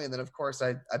me wrong. And then of course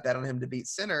I bet on him to beat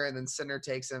Sinner, and then Sinner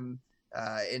takes him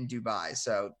in Dubai.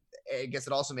 So I guess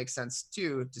it also makes sense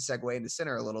too to segue into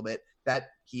Sinner a little bit that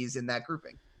he's in that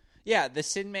grouping. Yeah, the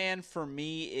Sin Man for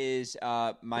me is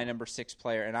my number 6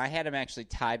 player, and I had him actually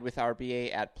tied with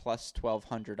RBA at plus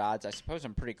 1,200 odds. I suppose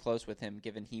I'm pretty close with him,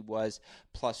 given he was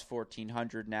plus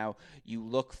 1,400. Now, you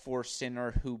look for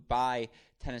Sinner, who by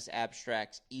Tennis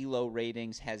Abstract's ELO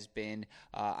ratings has been,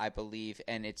 I believe,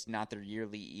 and it's not their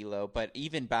yearly ELO, but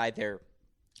even by their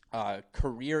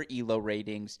career ELO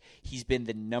ratings, he's been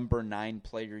the number 9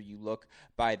 player. You look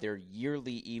by their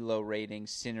yearly ELO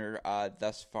ratings, Sinner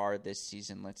thus far this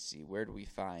season. Let's see, where do we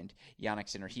find Yannick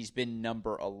Sinner? He's been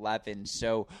number 11.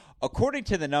 So according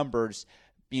to the numbers,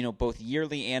 both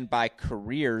yearly and by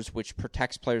careers, which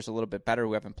protects players a little bit better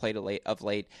who haven't played of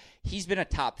late, he's been a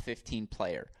top 15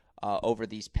 player over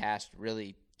these past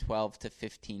really 12 to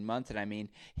 15 months. And I mean,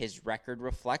 his record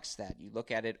reflects that. You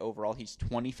look at it overall, he's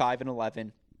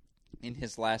 25-11 in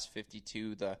his last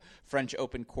 52. The French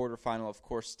Open quarterfinal, of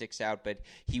course, sticks out, but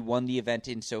he won the event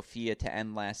in Sofia to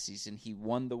end last season. He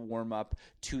won the warm-up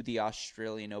to the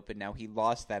Australian Open. Now, he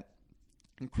lost that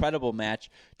incredible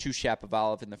match to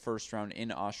Shapovalov in the first round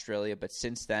in Australia, but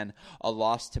since then, a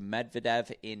loss to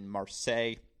Medvedev in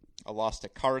Marseille, a loss to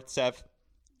Karatsev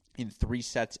in 3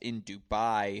 sets in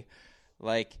Dubai.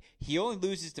 Like, he only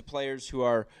loses to players who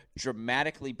are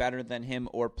dramatically better than him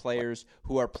or players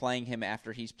who are playing him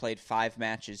after he's played 5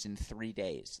 matches in 3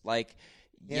 days. Like,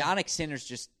 yeah. Yannick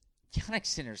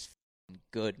Sinner's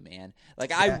good, man.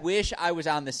 Like, yeah. I wish I was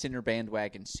on the Sinner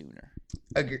bandwagon sooner.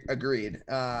 Agreed.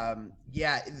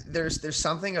 There's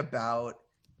something about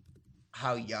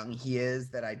how young he is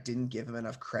that I didn't give him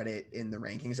enough credit in the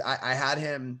rankings. I had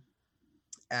him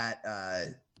at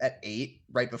at 8,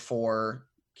 right before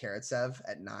Karatsev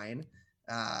at 9.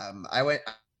 I went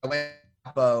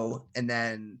Bo, and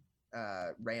then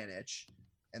Ranich,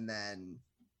 and then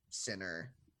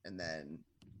Sinner, and then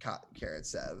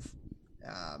Karatsev.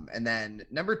 And then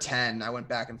number 10, I went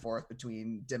back and forth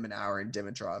between Dimonauer and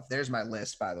Dimitrov. There's my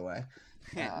list, by the way.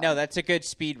 No, that's a good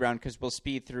speed round because we'll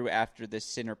speed through after this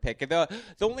Sinner pick. The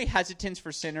only hesitance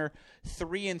for Sinner,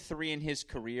 3-3 in his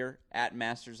career at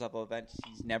Masters level events.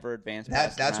 He's never advanced.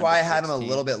 That's why I had him a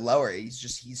little bit lower.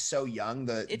 He's so young.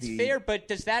 It's fair, but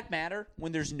does that matter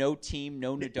when there's no team,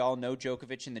 no Nadal, no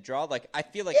Djokovic in the draw? Like I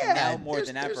feel like now more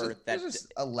than ever there's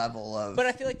a level of but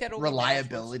I feel like that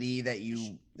reliability that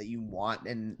you want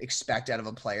and expect out of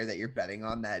a player that you're betting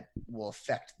on that will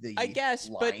affect the. I guess,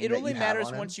 but it only matters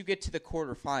once you get to the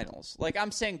quarterfinals. Like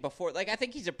I'm saying before, like I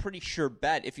think he's a pretty sure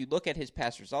bet. If you look at his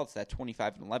past results, that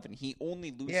 25-11, he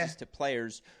only loses to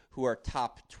players who are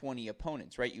top 20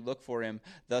 opponents, right? You look for him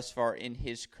thus far in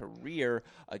his career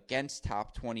against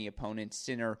top 20 opponents.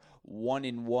 Sinner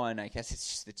 1-1. I guess it's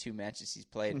just the 2 matches he's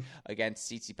played against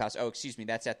Tsitsipas. Oh, excuse me,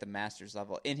 that's at the Masters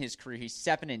level. In his career, he's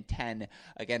 7-10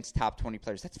 against top 20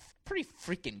 players. That's pretty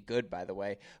freaking good, by the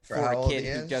way, for a kid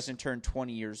who doesn't turn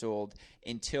 20 years old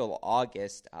until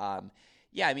August.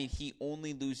 Yeah, I mean, he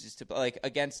only loses to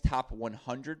against top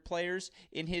 100 players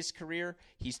in his career.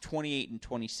 He's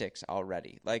 28-26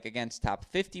 already. Like against top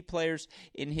 50 players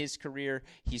in his career,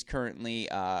 he's currently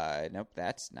nope,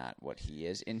 that's not what he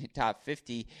is. In top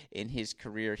 50 in his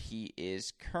career, he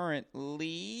is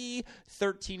currently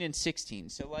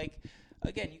 13-16. So like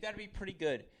again, you got to be pretty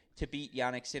good to beat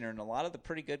Jannik Sinner, and a lot of the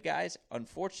pretty good guys,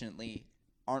 unfortunately,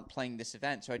 aren't playing this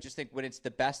event. So I just think when it's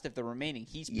the best of the remaining,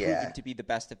 he's proven to be the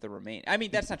best of the remaining. I mean,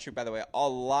 that's not true, by the way. A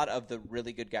lot of the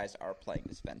really good guys are playing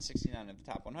this event, 69 of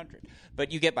the top 100.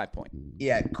 But you get my point.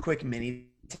 Yeah, quick mini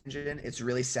tangent. It's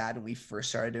really sad when we first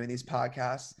started doing these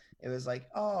podcasts. It was like,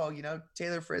 oh,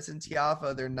 Taylor Fritz and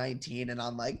Tiafoe, they're 19. And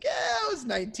I'm like, yeah, I was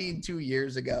 19 2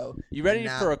 years ago. You ready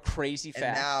for a crazy fact?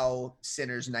 And now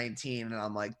Sinner's 19. And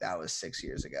I'm like, that was 6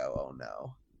 years ago. Oh,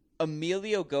 no.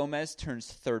 Emilio Gomez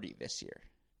turns 30 this year.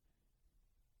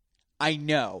 I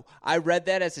know. I read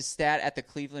that as a stat at the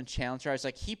Cleveland Challenger. I was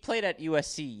like, he played at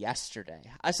USC yesterday.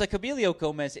 I was like, Emilio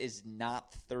Gomez is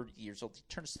not 30 years old. He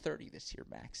turns 30 this year,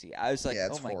 Maxie. I was like,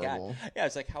 oh my God. Yeah, I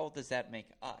was like, how old does that make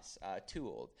us? Too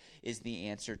old is the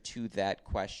answer to that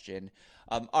question.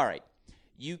 All right.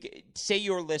 You say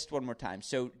your list one more time.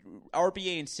 So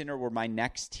RBA and Sinner were my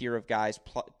next tier of guys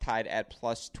tied at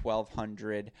plus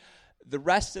 1,200. The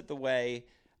rest of the way,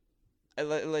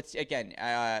 let's again.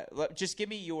 Just give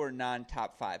me your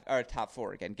non-top 5 or top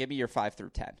 4 again. Give me your 5 through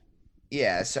 10.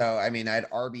 Yeah. So I mean, I had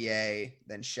RBA,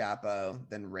 then Shapo,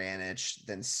 then Ranich,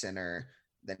 then Sinner,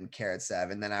 then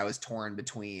Karatsev, and then I was torn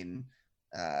between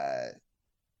Dimonauer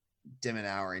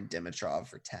and Dimitrov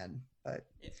for 10. But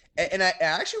and I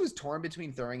actually was torn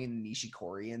between throwing in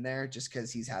Nishikori in there just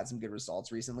because he's had some good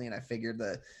results recently, and I figured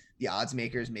the odds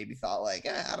makers maybe thought like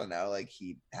I don't know, like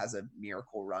he has a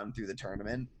miracle run through the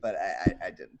tournament, but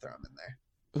I didn't throw him in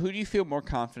there. Who do you feel more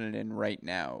confident in right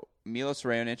now, Milos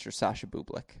Raonic or Sasha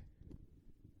Bublik?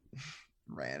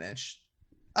 Raonic.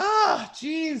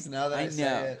 Jeez, now that I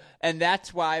say it. And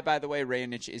that's why, by the way,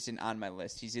 Raonic isn't on my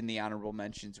list. He's in the honorable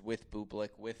mentions with Bublik,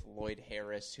 with Lloyd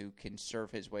Harris, who can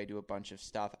serve his way to a bunch of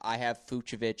stuff. I have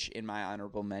Fucsovics in my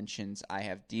honorable mentions. I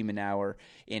have Dimonauer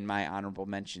in my honorable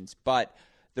mentions. But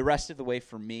the rest of the way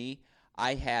for me,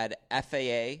 I had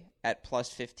FAA at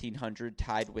plus 1,500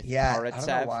 tied with Karatsev. I don't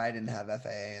know why I didn't have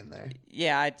FAA in there.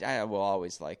 Yeah, I will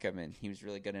always like him, and he was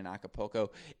really good in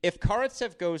Acapulco. If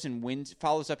Karatsev goes and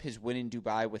follows up his win in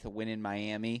Dubai with a win in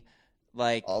Miami,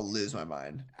 like I'll lose my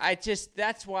mind.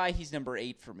 That's why he's number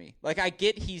 8 for me. Like I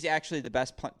get he's actually the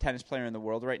best tennis player in the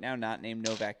world right now, not named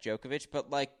Novak Djokovic, but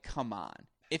like come on.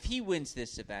 If he wins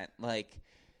this event,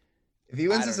 if he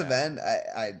wins this event,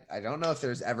 I don't know if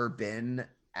there's ever been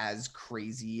as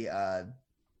crazy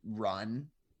run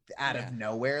out of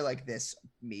nowhere like this,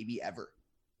 maybe ever.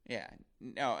 Yeah.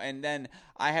 No, and then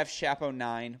I have Shapo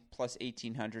 9 plus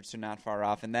 1,800, so not far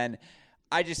off. And then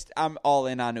I'm all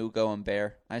in on Ugo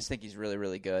Humbert. I just think he's really,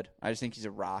 really good. I just think he's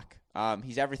a rock.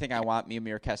 He's everything I want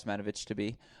Miomir Kecmanovic to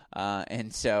be.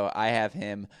 And so I have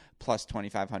him plus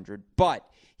 2,500. But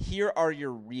here are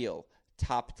your real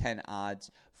top 10 odds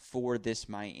for this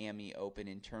Miami Open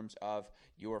in terms of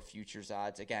your futures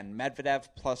odds. Again, Medvedev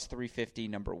plus 350,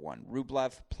 number 1.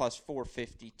 Rublev plus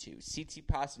 452.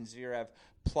 Tsitsipas and Zverev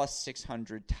plus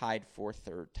 600, tied for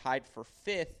 3rd. Tied for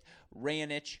 5th,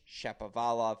 Raonic,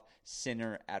 Shapovalov,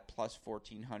 Sinner at plus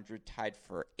 1,400, tied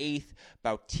for 8th.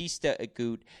 Bautista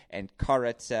Agut and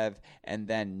Karatsev. And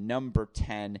then number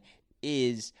 10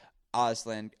 is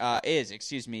Karen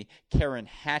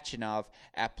Khachanov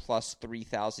at plus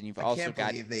 3,000. You've also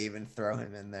can't believe they even throw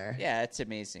him in there. Yeah, it's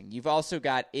amazing. You've also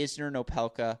got Isner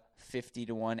Nopelka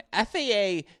 50-1,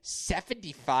 FAA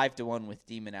 75-1 with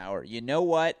Demon Hour. You know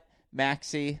what,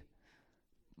 Maxie?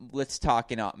 Let's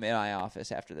talk in my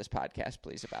office after this podcast,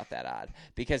 please, about that odd,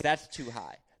 because that's too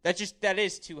high. That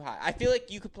is too high. I feel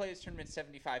like you could play this tournament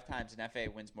 75 times and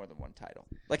FAA wins more than one title.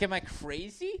 Like, am I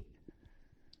crazy?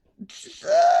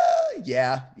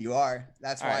 Yeah, you are.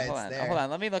 That's why it's there. Hold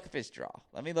on. Let me look up his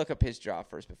draw.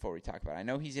 First before we talk about it. I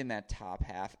know he's in that top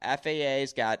half.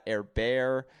 FAA's got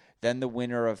Herbert, then the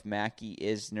winner of Mackie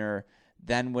Isner,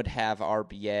 then would have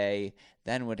RBA,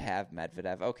 then would have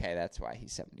Medvedev. Okay, that's why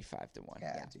he's 75-1.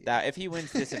 Yeah. If he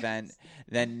wins this event,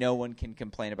 then no one can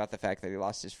complain about the fact that he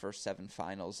lost his first 7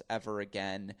 finals ever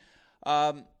again.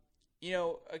 Again,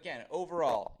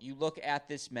 overall, you look at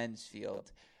this men's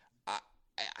field,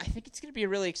 I think it's going to be a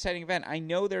really exciting event. I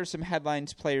know there's some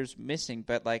headlines players missing,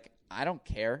 but, I don't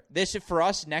care. This is for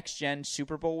us next-gen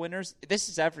Super Bowl winners. This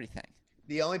is everything.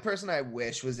 The only person I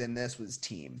wish was in this was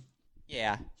Thiem.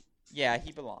 Yeah,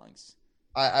 he belongs.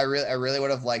 I really would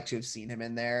have liked to have seen him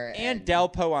in there. And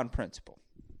Delpo on principle.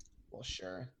 Well,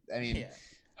 sure. I mean,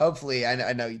 hopefully,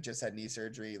 I know you just had knee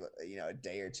surgery, a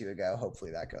day or two ago.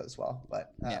 Hopefully that goes well,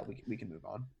 but we can move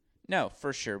on. No,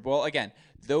 for sure. Well, again,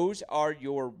 those are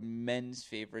your men's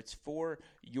favorites. For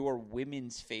your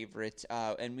women's favorites,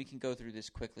 and we can go through this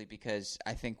quickly because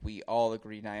I think we all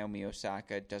agree Naomi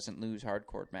Osaka doesn't lose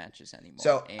hardcourt matches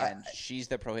anymore, she's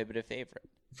the prohibitive favorite.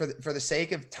 For the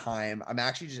sake of time, I'm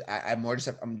actually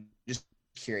I'm just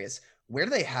curious. Where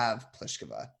do they have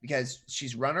Pliskova? Because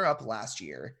she's runner-up last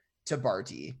year to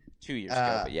Barty. 2 years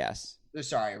ago, but yes.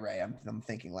 Sorry, Ray. I'm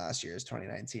thinking last year is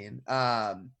 2019.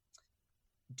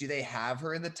 Do they have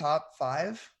her in the top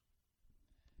 5?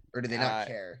 Or do they not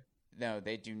care? No,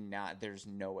 they do not. There's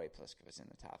no way Pliskova's in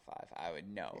the top 5. I would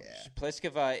know. Yeah.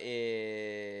 Pliskova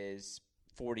is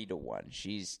 40-1.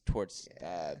 She's towards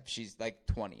she's like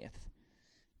 20th.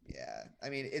 Yeah. I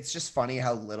mean, it's just funny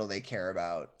how little they care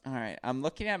about. All right. I'm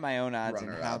looking at my own odds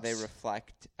and how they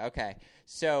reflect. Okay.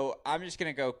 So I'm just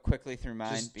going to go quickly through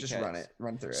mine. Just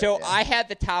run through it. So I had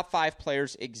the top 5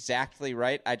 players exactly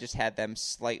right. I just had them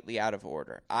slightly out of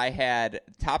order. I had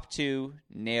top 2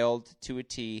 nailed to a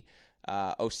T.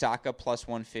 Osaka plus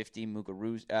 150,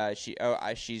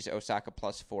 Muguruza. She's Osaka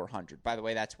plus 400. By the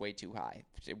way, that's way too high.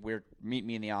 Meet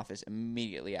me in the office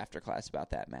immediately after class about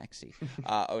that, Maxie.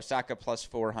 Osaka plus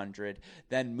 400,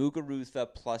 then Muguruza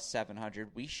plus 700.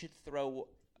 We should throw.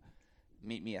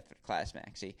 Meet me after class,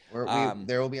 Maxie.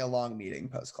 There will be a long meeting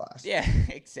post class. Yeah,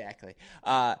 exactly.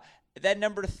 Then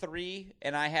number 3,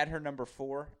 and I had her number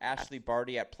 4, Ashley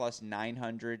Barty at plus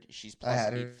 900. She's plus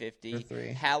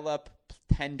 850. Halep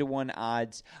 10-1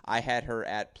 odds. I had her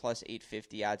at plus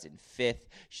 850 odds in 5th.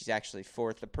 She's actually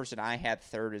 4th. The person I had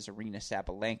 3rd is Arina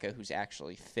Sabalenka, who's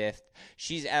actually 5th.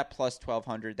 She's at plus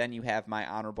 1200. Then you have my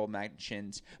honorable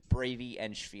mentions. Brady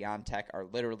and Swiatek are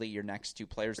literally your next 2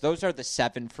 players. Those are the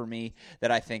 7 for me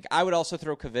that I think. I would also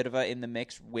throw Kvitova in the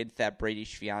mix with that Brady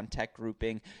Swiatek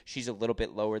grouping. She's a little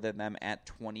bit lower than them at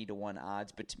 20-1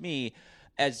 odds. But to me,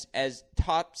 as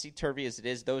topsy-turvy as it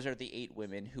is, those are the 8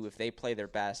 women who, if they play their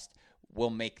best, will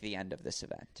make the end of this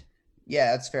event.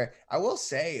 Yeah, that's fair. I will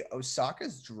say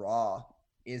Osaka's draw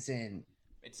isn't.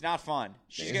 It's not fun.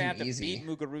 She's going to have to beat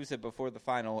Muguruza before the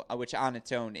final, which on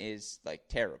its own is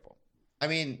terrible. I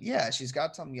mean, yeah, she's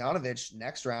got Tomljanovic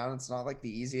next round. It's not like the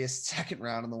easiest second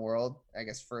round in the world. I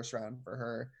guess first round for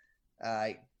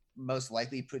her. Most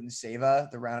likely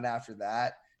Putintseva the round after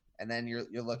that, and then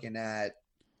you're looking at.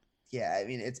 Yeah, I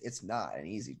mean it's not an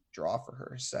easy draw for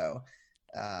her. So.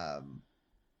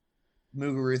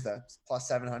 Muguruza plus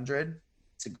 700.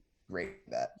 It's a great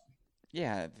bet.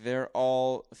 Yeah, they're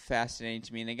all fascinating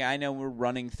to me. And again, I know we're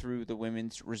running through the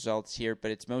women's results here,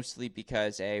 but it's mostly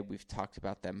because, we've talked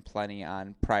about them plenty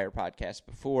on prior podcasts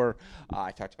before.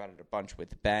 I talked about it a bunch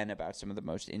with Ben about some of the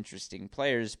most interesting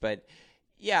players. But,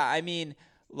 yeah, I mean,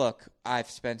 look, I've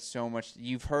spent so much.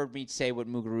 You've heard me say what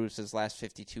Muguruza's last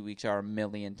 52 weeks are a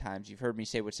million times. You've heard me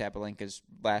say what Sabalenka's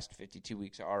last 52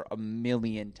 weeks are a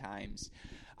million times.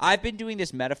 I've been doing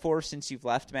this metaphor since you've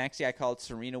left, Maxie. I call it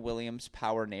Serena Williams'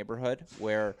 Power Neighborhood,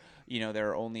 where there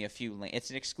are only a few.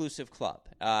 It's an exclusive club.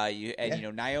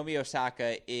 Naomi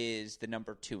Osaka is the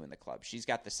number 2 in the club. She's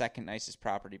got the second nicest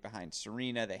property behind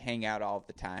Serena. They hang out all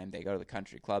the time. They go to the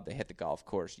country club. They hit the golf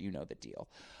course. You know the deal.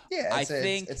 Yeah,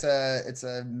 it's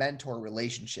a mentor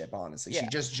relationship. Honestly, she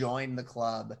just joined the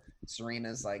club.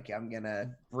 Serena's like, I'm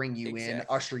gonna bring you in,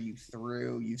 usher you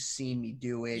through. You've seen me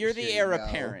do it. You're the heir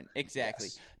apparent, exactly.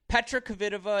 Yes. Petra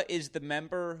Kvitova is the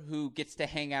member who gets to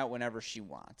hang out whenever she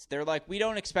wants. They're like, we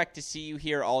don't expect to see you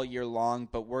here all year long,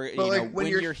 but when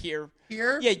you're here,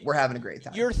 we're having a great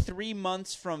time. Your 3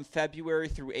 months from February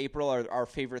through April are our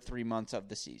favorite 3 months of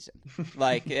the season.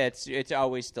 Like it's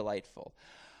always delightful.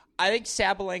 I think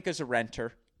Sabalenka's a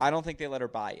renter. I don't think they let her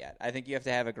buy yet. I think you have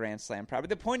to have a Grand Slam probably.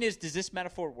 The point is, does this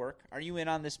metaphor work? Are you in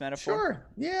on this metaphor? Sure.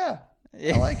 Yeah.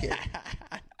 I like it.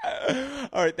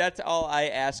 All right, that's all I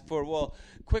ask for. Well,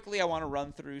 quickly, I want to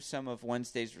run through some of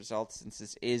Wednesday's results since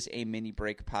this is a mini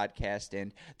break podcast,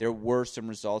 and there were some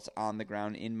results on the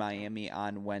ground in Miami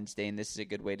on Wednesday, and this is a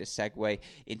good way to segue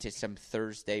into some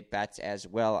Thursday bets as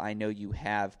well. I know you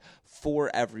have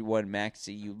for everyone,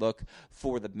 Maxie. You look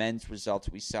for the men's results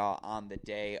we saw on the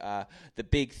day. The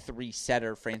big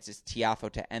three-setter, Francis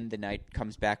Tiafoe, to end the night,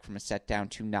 comes back from a set down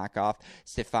to knock off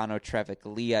Stefano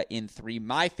Travaglia in 3.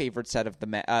 My favorite set of the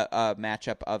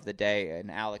matchup of the day, an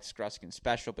Alex Gruskin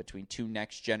special between two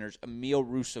next-geners. Emil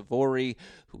Rusevori,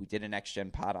 who we did a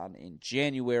next-gen pod on in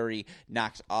January,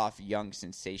 knocks off young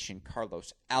sensation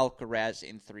Carlos Alcaraz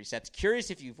in 3 sets.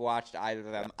 Curious if you've watched either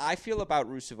of them. I feel about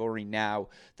Rusevori now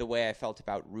the way I felt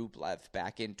about Rublev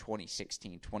back in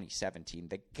 2016, 2017.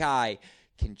 The guy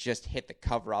can just hit the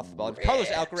cover off the ball. Carlos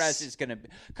Alcaraz is going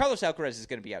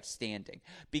to be outstanding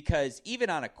because even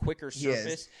on a quicker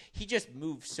surface, he just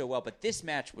moves so well. But this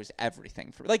match was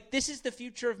everything for this is the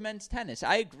future of men's tennis.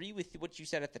 I agree with what you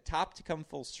said at the top to come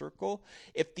full circle.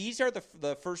 If these are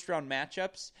the first round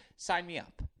matchups, sign me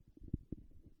up.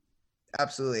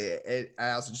 Absolutely.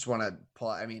 I also just want to pull.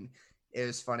 I mean, it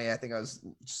was funny. I think I was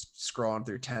just scrolling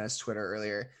through tennis Twitter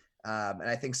earlier, and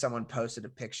I think someone posted a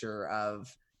picture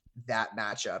of that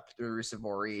matchup, the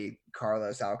Rusevori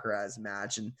Carlos Alcaraz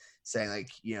match, and saying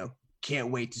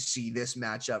can't wait to see this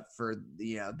matchup for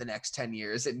the next 10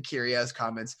 years. And Kyrgios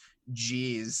comments,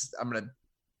 geez, I'm gonna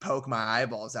poke my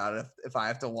eyeballs out if I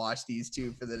have to watch these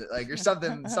two for or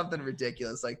something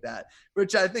ridiculous like that,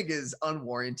 which I think is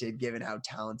unwarranted given how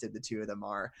talented the two of them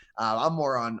are. I'm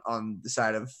more on the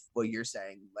side of what you're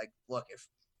saying. Look, if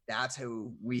that's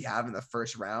who we have in the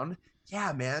first round,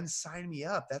 yeah, man, sign me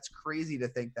up. That's crazy to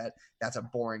think that that's a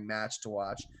boring match to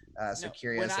watch.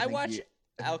 Curious. When I watch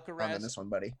Alcaraz on this one,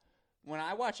 buddy. When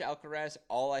I watch Alcaraz,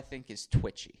 all I think is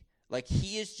twitchy.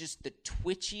 He is just the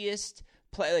twitchiest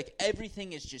play.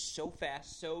 Everything is just so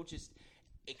fast, so just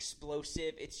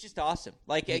explosive. It's just awesome.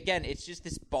 Again, it's just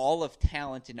this ball of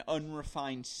talent and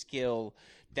unrefined skill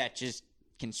that just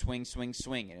can swing,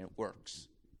 and it works.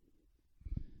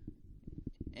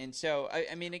 And so,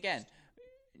 I mean, again.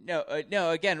 No.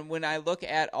 Again, when I look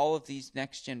at all of these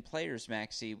next-gen players,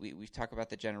 Maxie, we've talked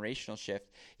about the generational shift.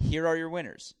 Here are your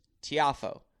winners.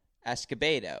 Tiafoe,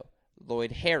 Escobedo,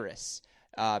 Lloyd Harris,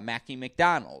 Mackie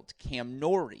McDonald, Cam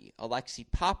Norrie, Alexei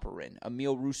Popyrin,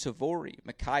 Emil Rusevori,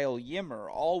 Mikhail Ymer,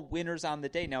 all winners on the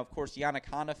day. Now, of course, Yannick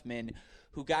Hanfmann,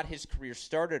 who got his career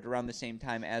started around the same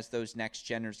time as those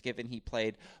next-geners, given he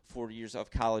played 4 years of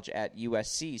college at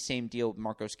USC. Same deal,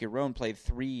 Marcos Giron played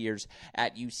 3 years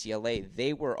at UCLA.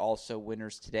 They were also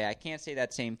winners today. I can't say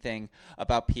that same thing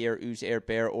about Pierre-Yves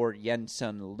Herbert or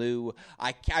Yensun Liu.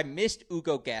 I missed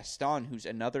Hugo Gaston, who's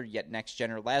another yet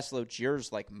next-gener. Laszlo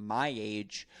Djur's my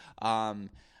age.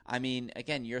 I mean,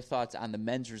 again, your thoughts on the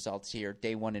men's results here,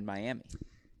 day one in Miami.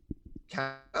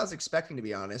 I was expecting, to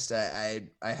be honest. I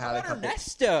had a couple.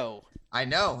 Ernesto. I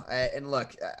know, and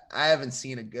look, I haven't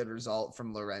seen a good result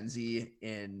from Lorenzi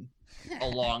in a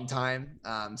long time.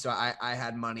 So I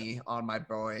had money on my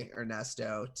boy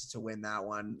Ernesto to win that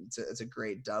one. It's a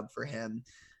great dub for him.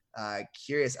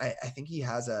 Curious, I think he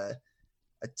has a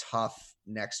tough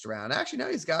next round. Actually, no,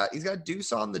 he's got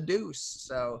deuce on the deuce.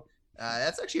 So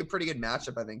that's actually a pretty good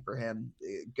matchup, I think, for him.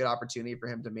 Good opportunity for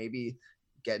him to maybe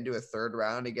get into a third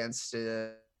round against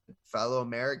fellow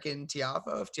American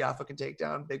Tiafoe, if Tiafoe can take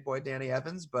down big boy Danny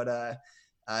Evans. But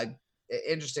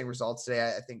interesting results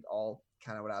today. I think all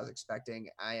kind of what I was expecting.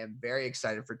 I am very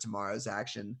excited for tomorrow's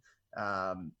action,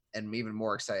 and even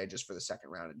more excited just for the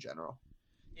second round in general.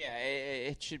 Yeah,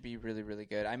 it should be really, really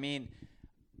good. I mean,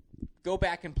 go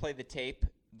back and play the tape.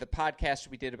 The podcast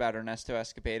we did about Ernesto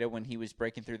Escobedo when he was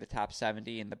breaking through the top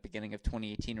 70 in the beginning of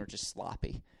 2018 were just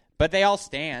sloppy. But they all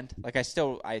stand.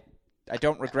 I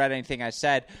don't regret anything I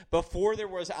said. Before there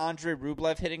was Andre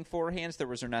Rublev hitting forehands, there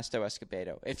was Ernesto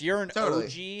Escobedo. If you're an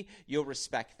OG, you'll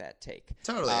respect that take.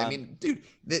 Totally. I mean, dude,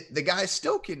 the guy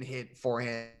still can hit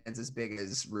forehands as big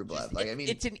as Rublev.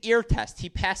 It's an ear test. He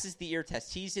passes the ear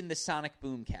test. He's in the sonic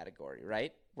boom category,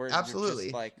 right? Where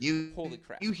absolutely. You're just holy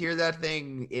crap. You hear that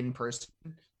thing in person,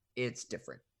 it's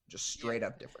different. Just straight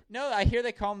up different. No, I hear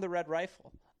they call him the Red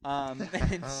Rifle.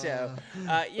 And so,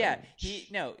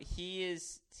 he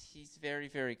is He's very,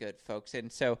 very good, folks.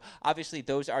 And so, obviously,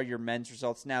 those are your men's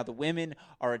results. Now, the women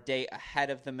are a day ahead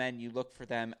of the men. You look for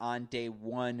them on day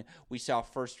one. We saw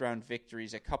first-round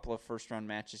victories, a couple of first-round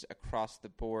matches across the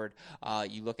board.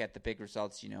 You look at the big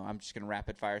results. I'm just going to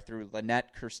rapid-fire through.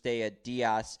 Lynette Kirstea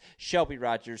Diaz, Shelby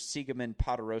Rogers, Siegemann,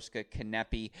 Podoroska,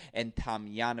 Kanepi, and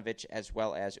Tomjanovic, as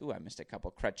well as, I missed a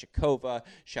couple, Krejcikova,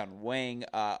 Shan Wang,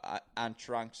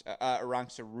 Arantxa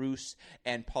Rus,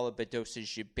 and Paula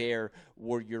Badosa-Gibert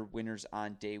were your winners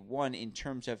on day one. In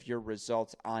terms of your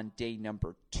results on day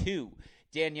number 2,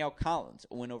 Danielle Collins,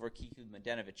 a win over Kiku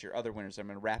Mladenovic. Your other winners, I'm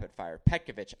going to rapid fire.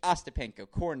 Petkovic, Ostapenko,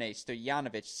 Kornet,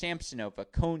 Stojanovic, Samsonova,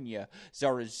 Konya,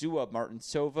 Zarazua,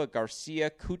 Martinsova, Garcia,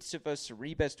 Kutseva,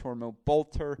 Cerebes, Tormo,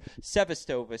 Bolter,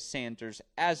 Sevastova, Sanders,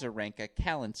 Azarenka,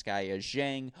 Kalinskaya,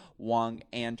 Zhang, Wang,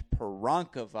 and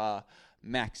Perankova.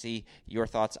 Maxi, your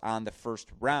thoughts on the first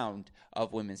round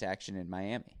of women's action in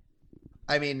Miami?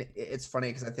 I mean, it's funny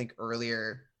because I think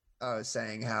earlier I was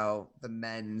saying how the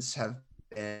men's have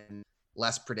been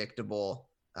less predictable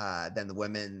than the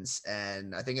women's,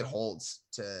 and I think it holds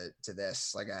to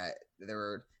this. Like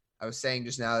I was saying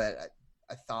just now that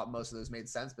I thought most of those made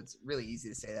sense, but it's really easy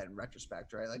to say that in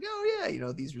retrospect, right? Like, oh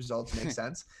yeah, these results make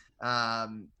sense.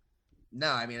 No,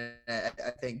 I mean,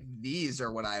 I think these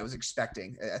are what I was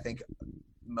expecting. I think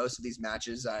most of these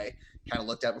matches I kind of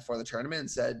looked at before the tournament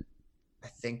and said, I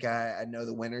think I know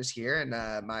the winners here. And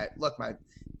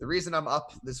the reason I'm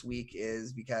up this week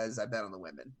is because I bet on the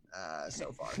women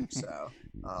so far. So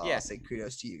I'll say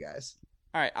kudos to you guys.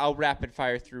 All right, I'll rapid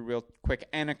fire through real quick.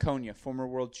 Anna Konya, former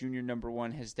world junior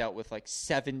 #1, has dealt with like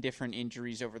 7 different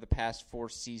injuries over the past 4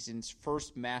 seasons.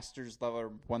 First Masters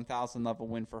level 1,000 level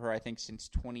win for her, I think, since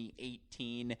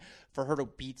 2018. For her to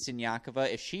beat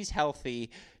Siniakova, if she's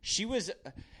healthy, she was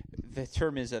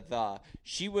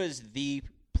the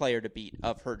player to beat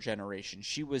of her generation.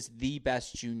 She was the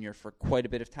best junior for quite a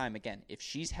bit of time. Again, if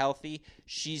she's healthy,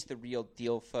 she's the real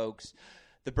deal, folks.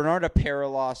 The Bernarda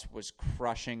Paralos was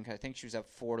crushing. I think she was up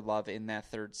 4-love in that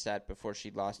third set before she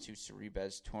lost to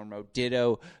Cerebes Tormo.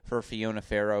 Ditto for Fiona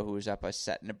Ferro, who was up a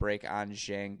set and a break on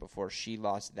Zhang before she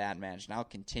lost that match. And I'll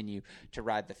continue to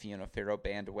ride the Fiona Ferro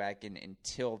bandwagon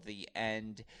until the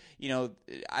end.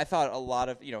 I thought a lot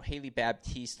of, Haley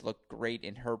Baptiste looked great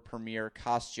in her premiere.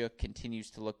 Kostyuk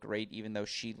continues to look great, even though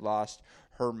she lost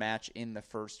her match in the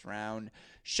first round.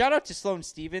 Shout out to Sloane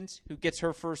Stephens, who gets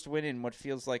her first win in what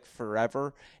feels like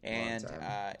forever. And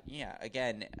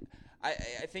again,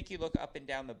 I think you look up and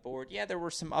down the board. Yeah, there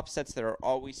were some upsets. There are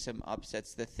always some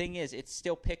upsets. The thing is, it's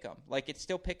still pick'em. Like, it's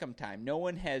still pick'em time. No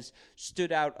one has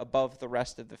stood out above the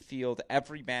rest of the field.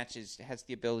 Every match has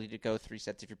the ability to go 3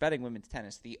 sets. If you're betting women's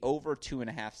tennis, the over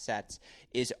 2.5 sets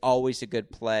is always a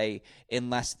good play,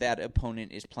 unless that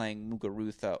opponent is playing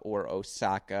Muguruza or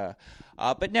Osaka.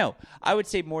 But no, I would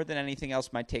say more than anything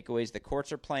else, my takeaway is the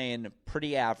courts are playing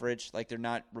pretty average. Like, they're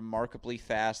not remarkably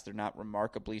fast. They're not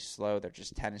remarkably slow. They're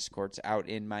just tennis courts out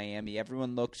in Miami.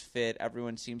 Everyone looks fit.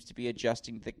 Everyone seems to be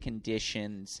adjusting to the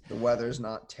conditions. The weather's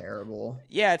not terrible.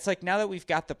 Yeah, it's like now that we've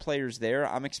got the players there,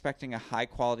 I'm expecting a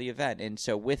high-quality event. And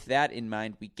so with that in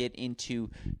mind, we get into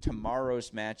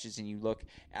tomorrow's matches, and you look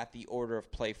at the order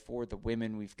of play for the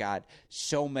women. We've got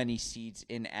so many seeds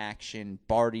in action.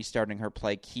 Barty starting her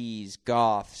play, Keys,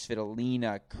 Goff,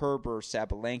 Svitolina, Kerber,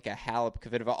 Sabalenka, Halep,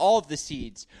 Kvitova, all of the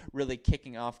seeds really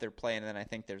kicking off their play. And then I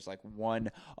think there's like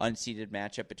one unseeded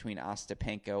matchup between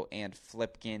Ostapenko and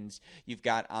Flipkins. You've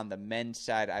got on the men's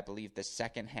side, I believe, the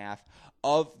second half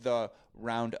of the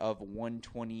round of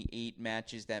 128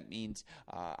 matches. That means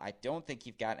I don't think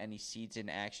you've got any seeds in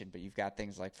action, but you've got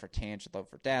things like Fratangelo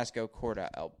Verdasco, Korda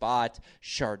Elbat,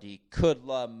 Shardy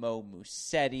Kudla, Mo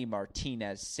Musetti,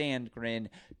 Martinez Sandgren.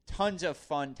 Tons of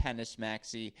fun tennis,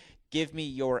 Maxi. Give me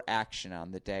your action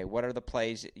on the day. What are the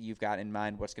plays you've got in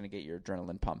mind? What's going to get your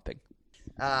adrenaline pumping?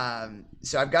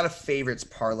 So I've got a favorites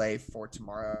parlay for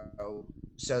tomorrow.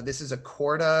 So this is a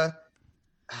Korda.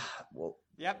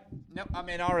 Yep. Nope. I'm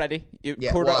in already.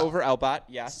 Korda over Elbat.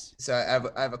 Yes. So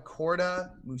I have a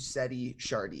Korda, Musetti,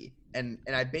 Shardy, and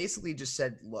I basically just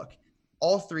said, look,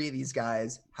 all 3 of these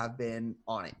guys have been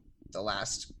on it the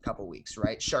last couple weeks,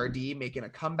 right? Shardy making a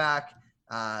comeback,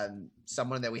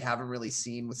 someone that we haven't really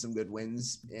seen with some good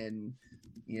wins in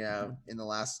the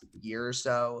last year or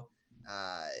so.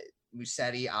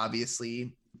 Musetti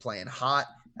obviously playing hot,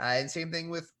 and same thing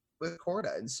with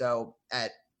Korda. And so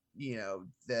at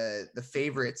the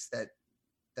favorites that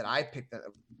I picked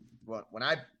when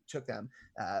I took them,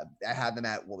 I had them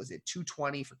at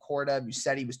 220 for Korda.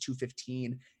 Musetti was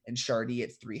 215, and Shardy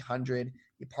at 300.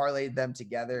 You parlayed them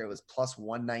together, it was plus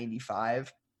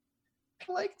 195.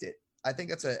 I liked it. I think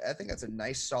that's a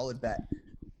nice solid bet.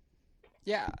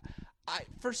 Yeah.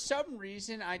 For some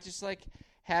reason, I just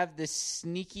have this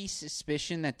sneaky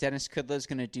suspicion that Dennis Kudla is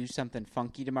going to do something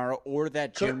funky tomorrow, or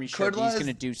that Jeremy Chardy is going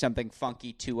to do something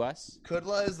funky to us.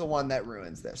 Kudla is the one that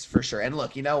ruins this for sure. And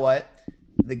look, you know what?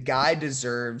 The guy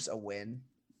deserves a win,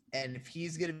 and if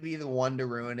he's going to be the one to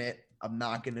ruin it, I'm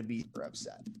not going to be super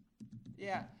upset.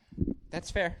 Yeah,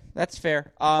 that's fair.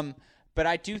 But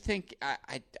I do think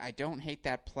I don't hate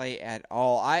that play at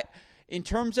all. In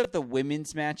terms of the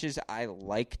women's matches, I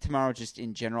like tomorrow just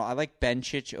in general. I like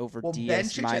Bencic over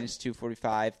Diaz minus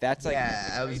 245. That's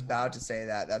I was about to say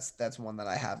that. That's one that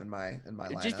I have in my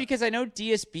lineup. Just because I know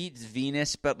Diaz beats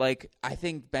Venus, but I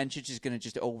think Bencic is going to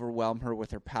just overwhelm her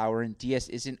with her power, and Diaz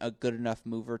isn't a good enough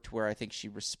mover to where I think she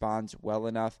responds well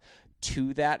enough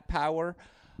to that power.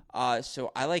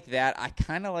 So I like that. I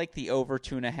kind of like the over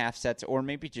 2.5 sets, or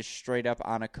maybe just straight up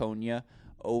Anaconia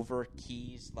over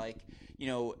Keys.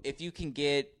 If you can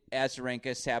get Azarenka,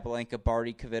 Sabalenka,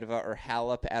 Barty, Kvitova, or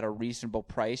Halep at a reasonable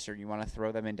price, or you want to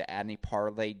throw them into any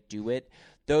parlay, do it.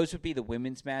 Those would be the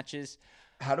women's matches.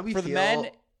 How do we For feel?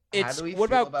 The men, what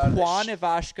about Kwan,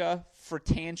 Ivashka,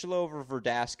 Fratangelo over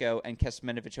Verdasco, and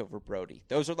Kecmanovic over Brody?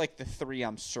 Those are the three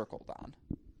I'm circled on.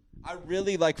 I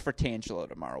really like Fratangelo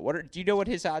tomorrow. Do you know what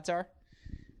his odds are?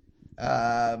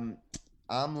 I'm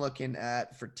looking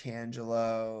at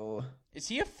Fratangelo. Is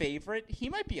he a favorite? He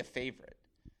might be a favorite.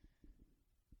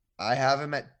 I have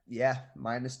him at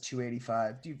minus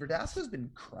 285. Dude, Verdasco's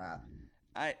been crap.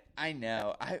 I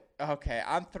know.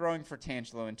 I'm throwing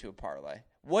Fratangelo into a parlay.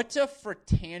 What's a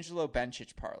Fratangelo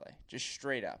Bencic parlay? Just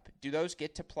straight up. Do those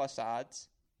get to plus odds?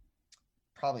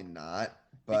 Probably not.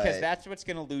 But because that's what's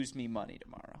going to lose me money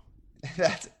tomorrow.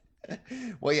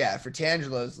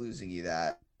 Fratangelo's losing you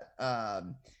that.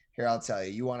 Here, I'll tell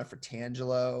you. You want a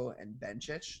Fratangelo and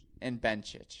Bencic? And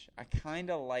Bencic. I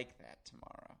kind of like that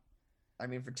tomorrow. I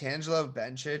mean, Fratangelo,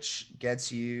 Bencic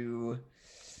gets you...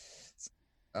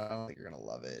 I don't think you're going to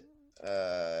love it.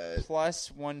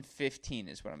 Plus 115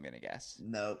 is what I'm going to guess.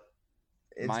 Nope.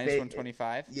 It's minus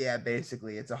 125? Yeah,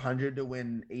 basically. It's 100 to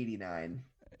win 89.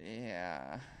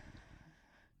 Yeah.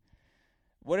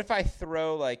 What if I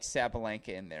throw Sabalenka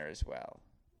in there as well?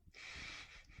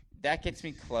 That gets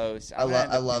me close. I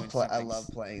love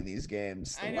playing these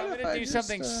games. I know. I'm going to do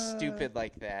something stupid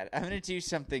like that.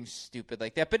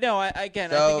 But no, I think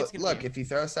it's going to look, if you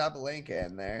throw Sabalenka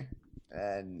in there,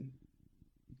 and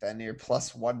then you're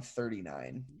plus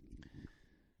 139.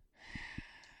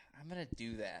 I'm going to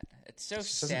do that. It's so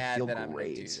sad that I'm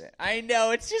going to do that. I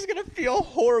know. It's just going to feel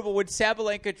horrible. When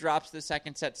Sabalenka drops the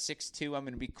second set 6-2, I'm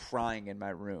going to be crying in my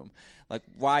room.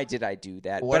 Why did I do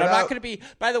that? I'm not going to be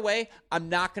 – by the way, I'm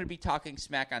not going to be talking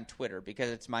smack on Twitter because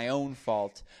it's my own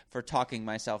fault for talking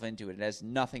myself into it. It has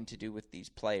nothing to do with these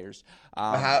players.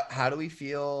 How do we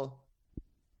feel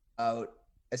about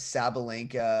a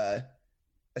Sabalenka,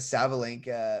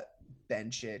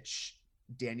 Bencic,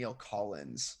 Daniel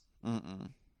Collins?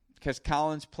 Because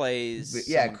Collins plays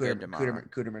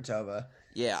Kudermetova.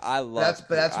 Yeah, I love.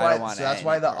 That's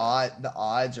why the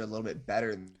odds are a little bit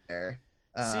better there.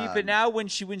 See, but now when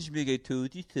she wins, she'll be like,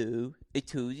 I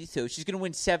told you so. She's gonna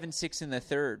win 7-6 in the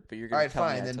third. But you're gonna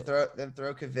tell me then throw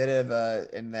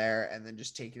Kvitova in there, and then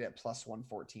just take it at plus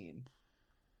 114.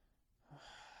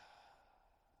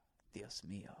 Dios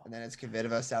mío. And then it's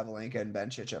Kvitova, Sabalenka, and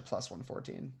Bencic at plus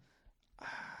 114.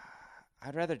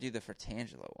 I'd rather do the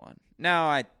Fratangelo one.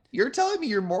 No, You're telling me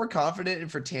you're more confident in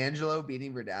Fratangelo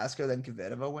beating Verdasco than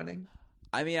Kvitova winning?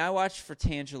 I mean, I watched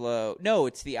Fratangelo. No,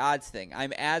 it's the odds thing.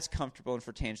 I'm as comfortable in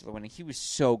Fratangelo winning. He was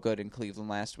so good in Cleveland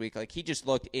last week. He just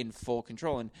looked in full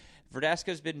control. And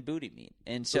Verdasco's been booty meat.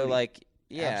 And so,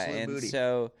 Absolute booty.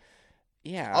 So,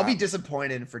 yeah. I'll be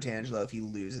disappointed in Fratangelo if he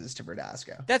loses to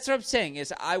Verdasco. That's what I'm saying,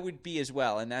 is I would be as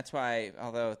well. And that's why,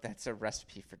 although that's a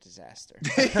recipe for disaster.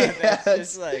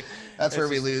 That's where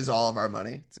we lose all of our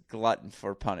money. It's a glutton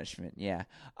for punishment, yeah.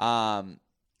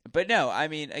 But no, I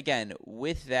mean, again,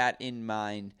 with that in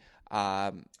mind,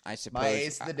 I suppose... My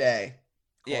ace of the day.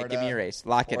 Korda, give me your ace.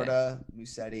 Lock it in. Korda,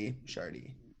 Musetti,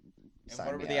 Chardy. And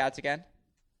what were the odds again?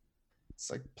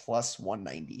 It's plus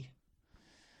 190.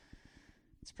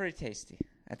 It's pretty tasty.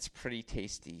 That's pretty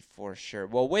tasty for sure.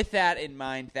 Well, with that in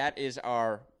mind, that is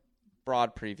our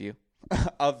broad preview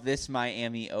of this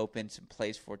Miami Open. Some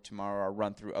plays for tomorrow, our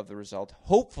run-through of the result.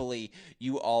 Hopefully,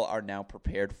 you all are now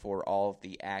prepared for all of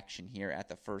the action here at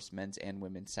the first men's and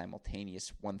women's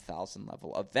simultaneous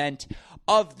 1,000-level event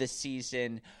of the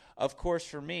season. Of course,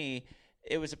 for me,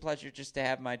 it was a pleasure just to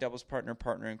have my doubles partner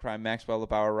in crime, Maxwell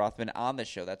LeBauer Rothman, on the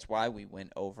show. That's why we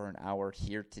went over an hour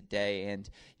here today. And,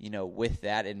 with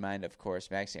that in mind, of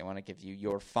course, Maxie, I want to give you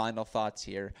your final thoughts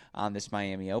here on this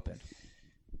Miami Open.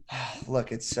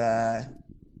 Look, it's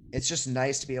just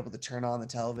nice to be able to turn on the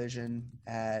television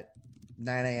at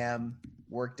 9 a.m.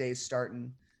 Workday's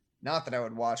starting. Not that I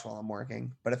would watch while I'm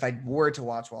working, but if I were to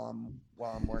watch while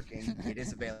I'm working, it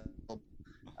is available.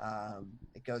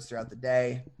 It goes throughout the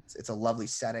day. It's a lovely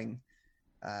setting.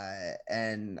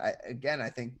 And I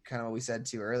think kind of what we said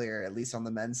too earlier, at least on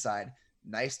the men's side,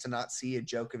 nice to not see a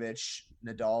Djokovic,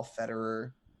 Nadal,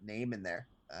 Federer name in there.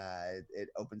 It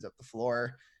opens up the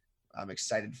floor. I'm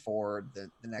excited for the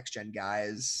next gen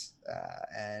guys,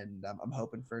 and I'm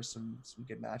hoping for some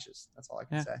good matches. That's all I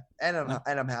can say. And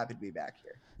I'm happy to be back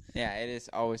here. Yeah, it is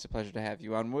always a pleasure to have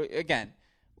you on.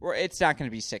 It's not going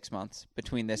to be 6 months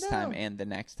between this time and the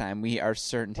next time. We are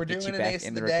certain to get you back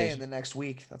in the rotation. In the next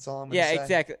week. That's all I'm going to say. Yeah,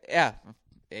 exactly. Yeah.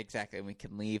 Exactly, and we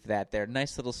can leave that there.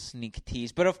 Nice little sneak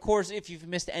tease. But, of course, if you've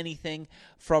missed anything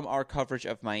from our coverage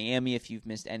of Miami, if you've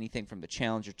missed anything from the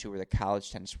Challenger Tour or the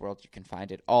college tennis world, you can find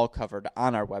it all covered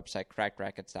on our website,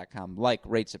 crackrackets.com. Like,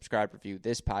 rate, subscribe, review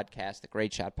this podcast, the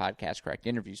Great Shot Podcast, Cracked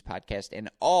Interviews Podcast, and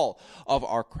all of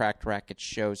our Cracked Rackets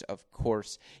shows, of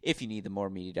course. If you need the more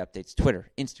immediate updates, Twitter,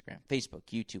 Instagram, Facebook,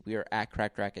 YouTube, we are at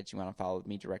Cracked Rackets. You want to follow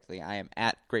me directly, I am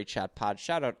at Great Shot Pod.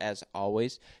 Shout out, as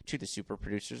always, to the super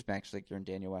producers, Max Licker and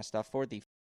Dan Westhoff for the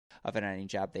of an any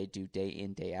job they do day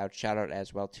in, day out. Shout out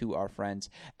as well to our friends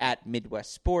at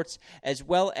Midwest Sports, as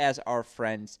well as our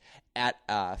friends at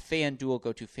FanDuel.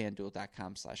 Go to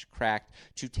FanDuel.com/cracked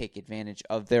to take advantage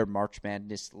of their March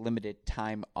Madness limited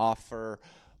time offer.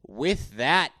 With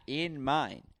that in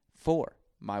mind, for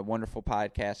my wonderful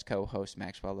podcast co-host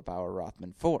Maxwell LeBauer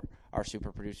Rothman, for our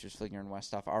super producers Flinger and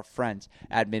Westhoff, our friends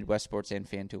at Midwest Sports and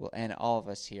FanDuel, and all of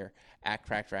us here at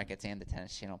Cracked Rackets and the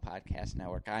Tennis Channel Podcast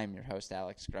Network. I am your host,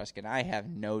 Alex Gruskin. I have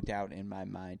no doubt in my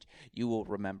mind you will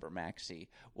remember, Maxie,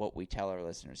 what we tell our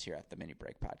listeners here at the Mini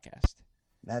Break Podcast.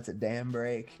 That's a damn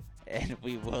break. And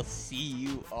we will see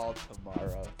you all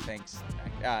tomorrow. Thanks.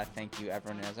 Thank you,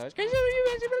 everyone. As always,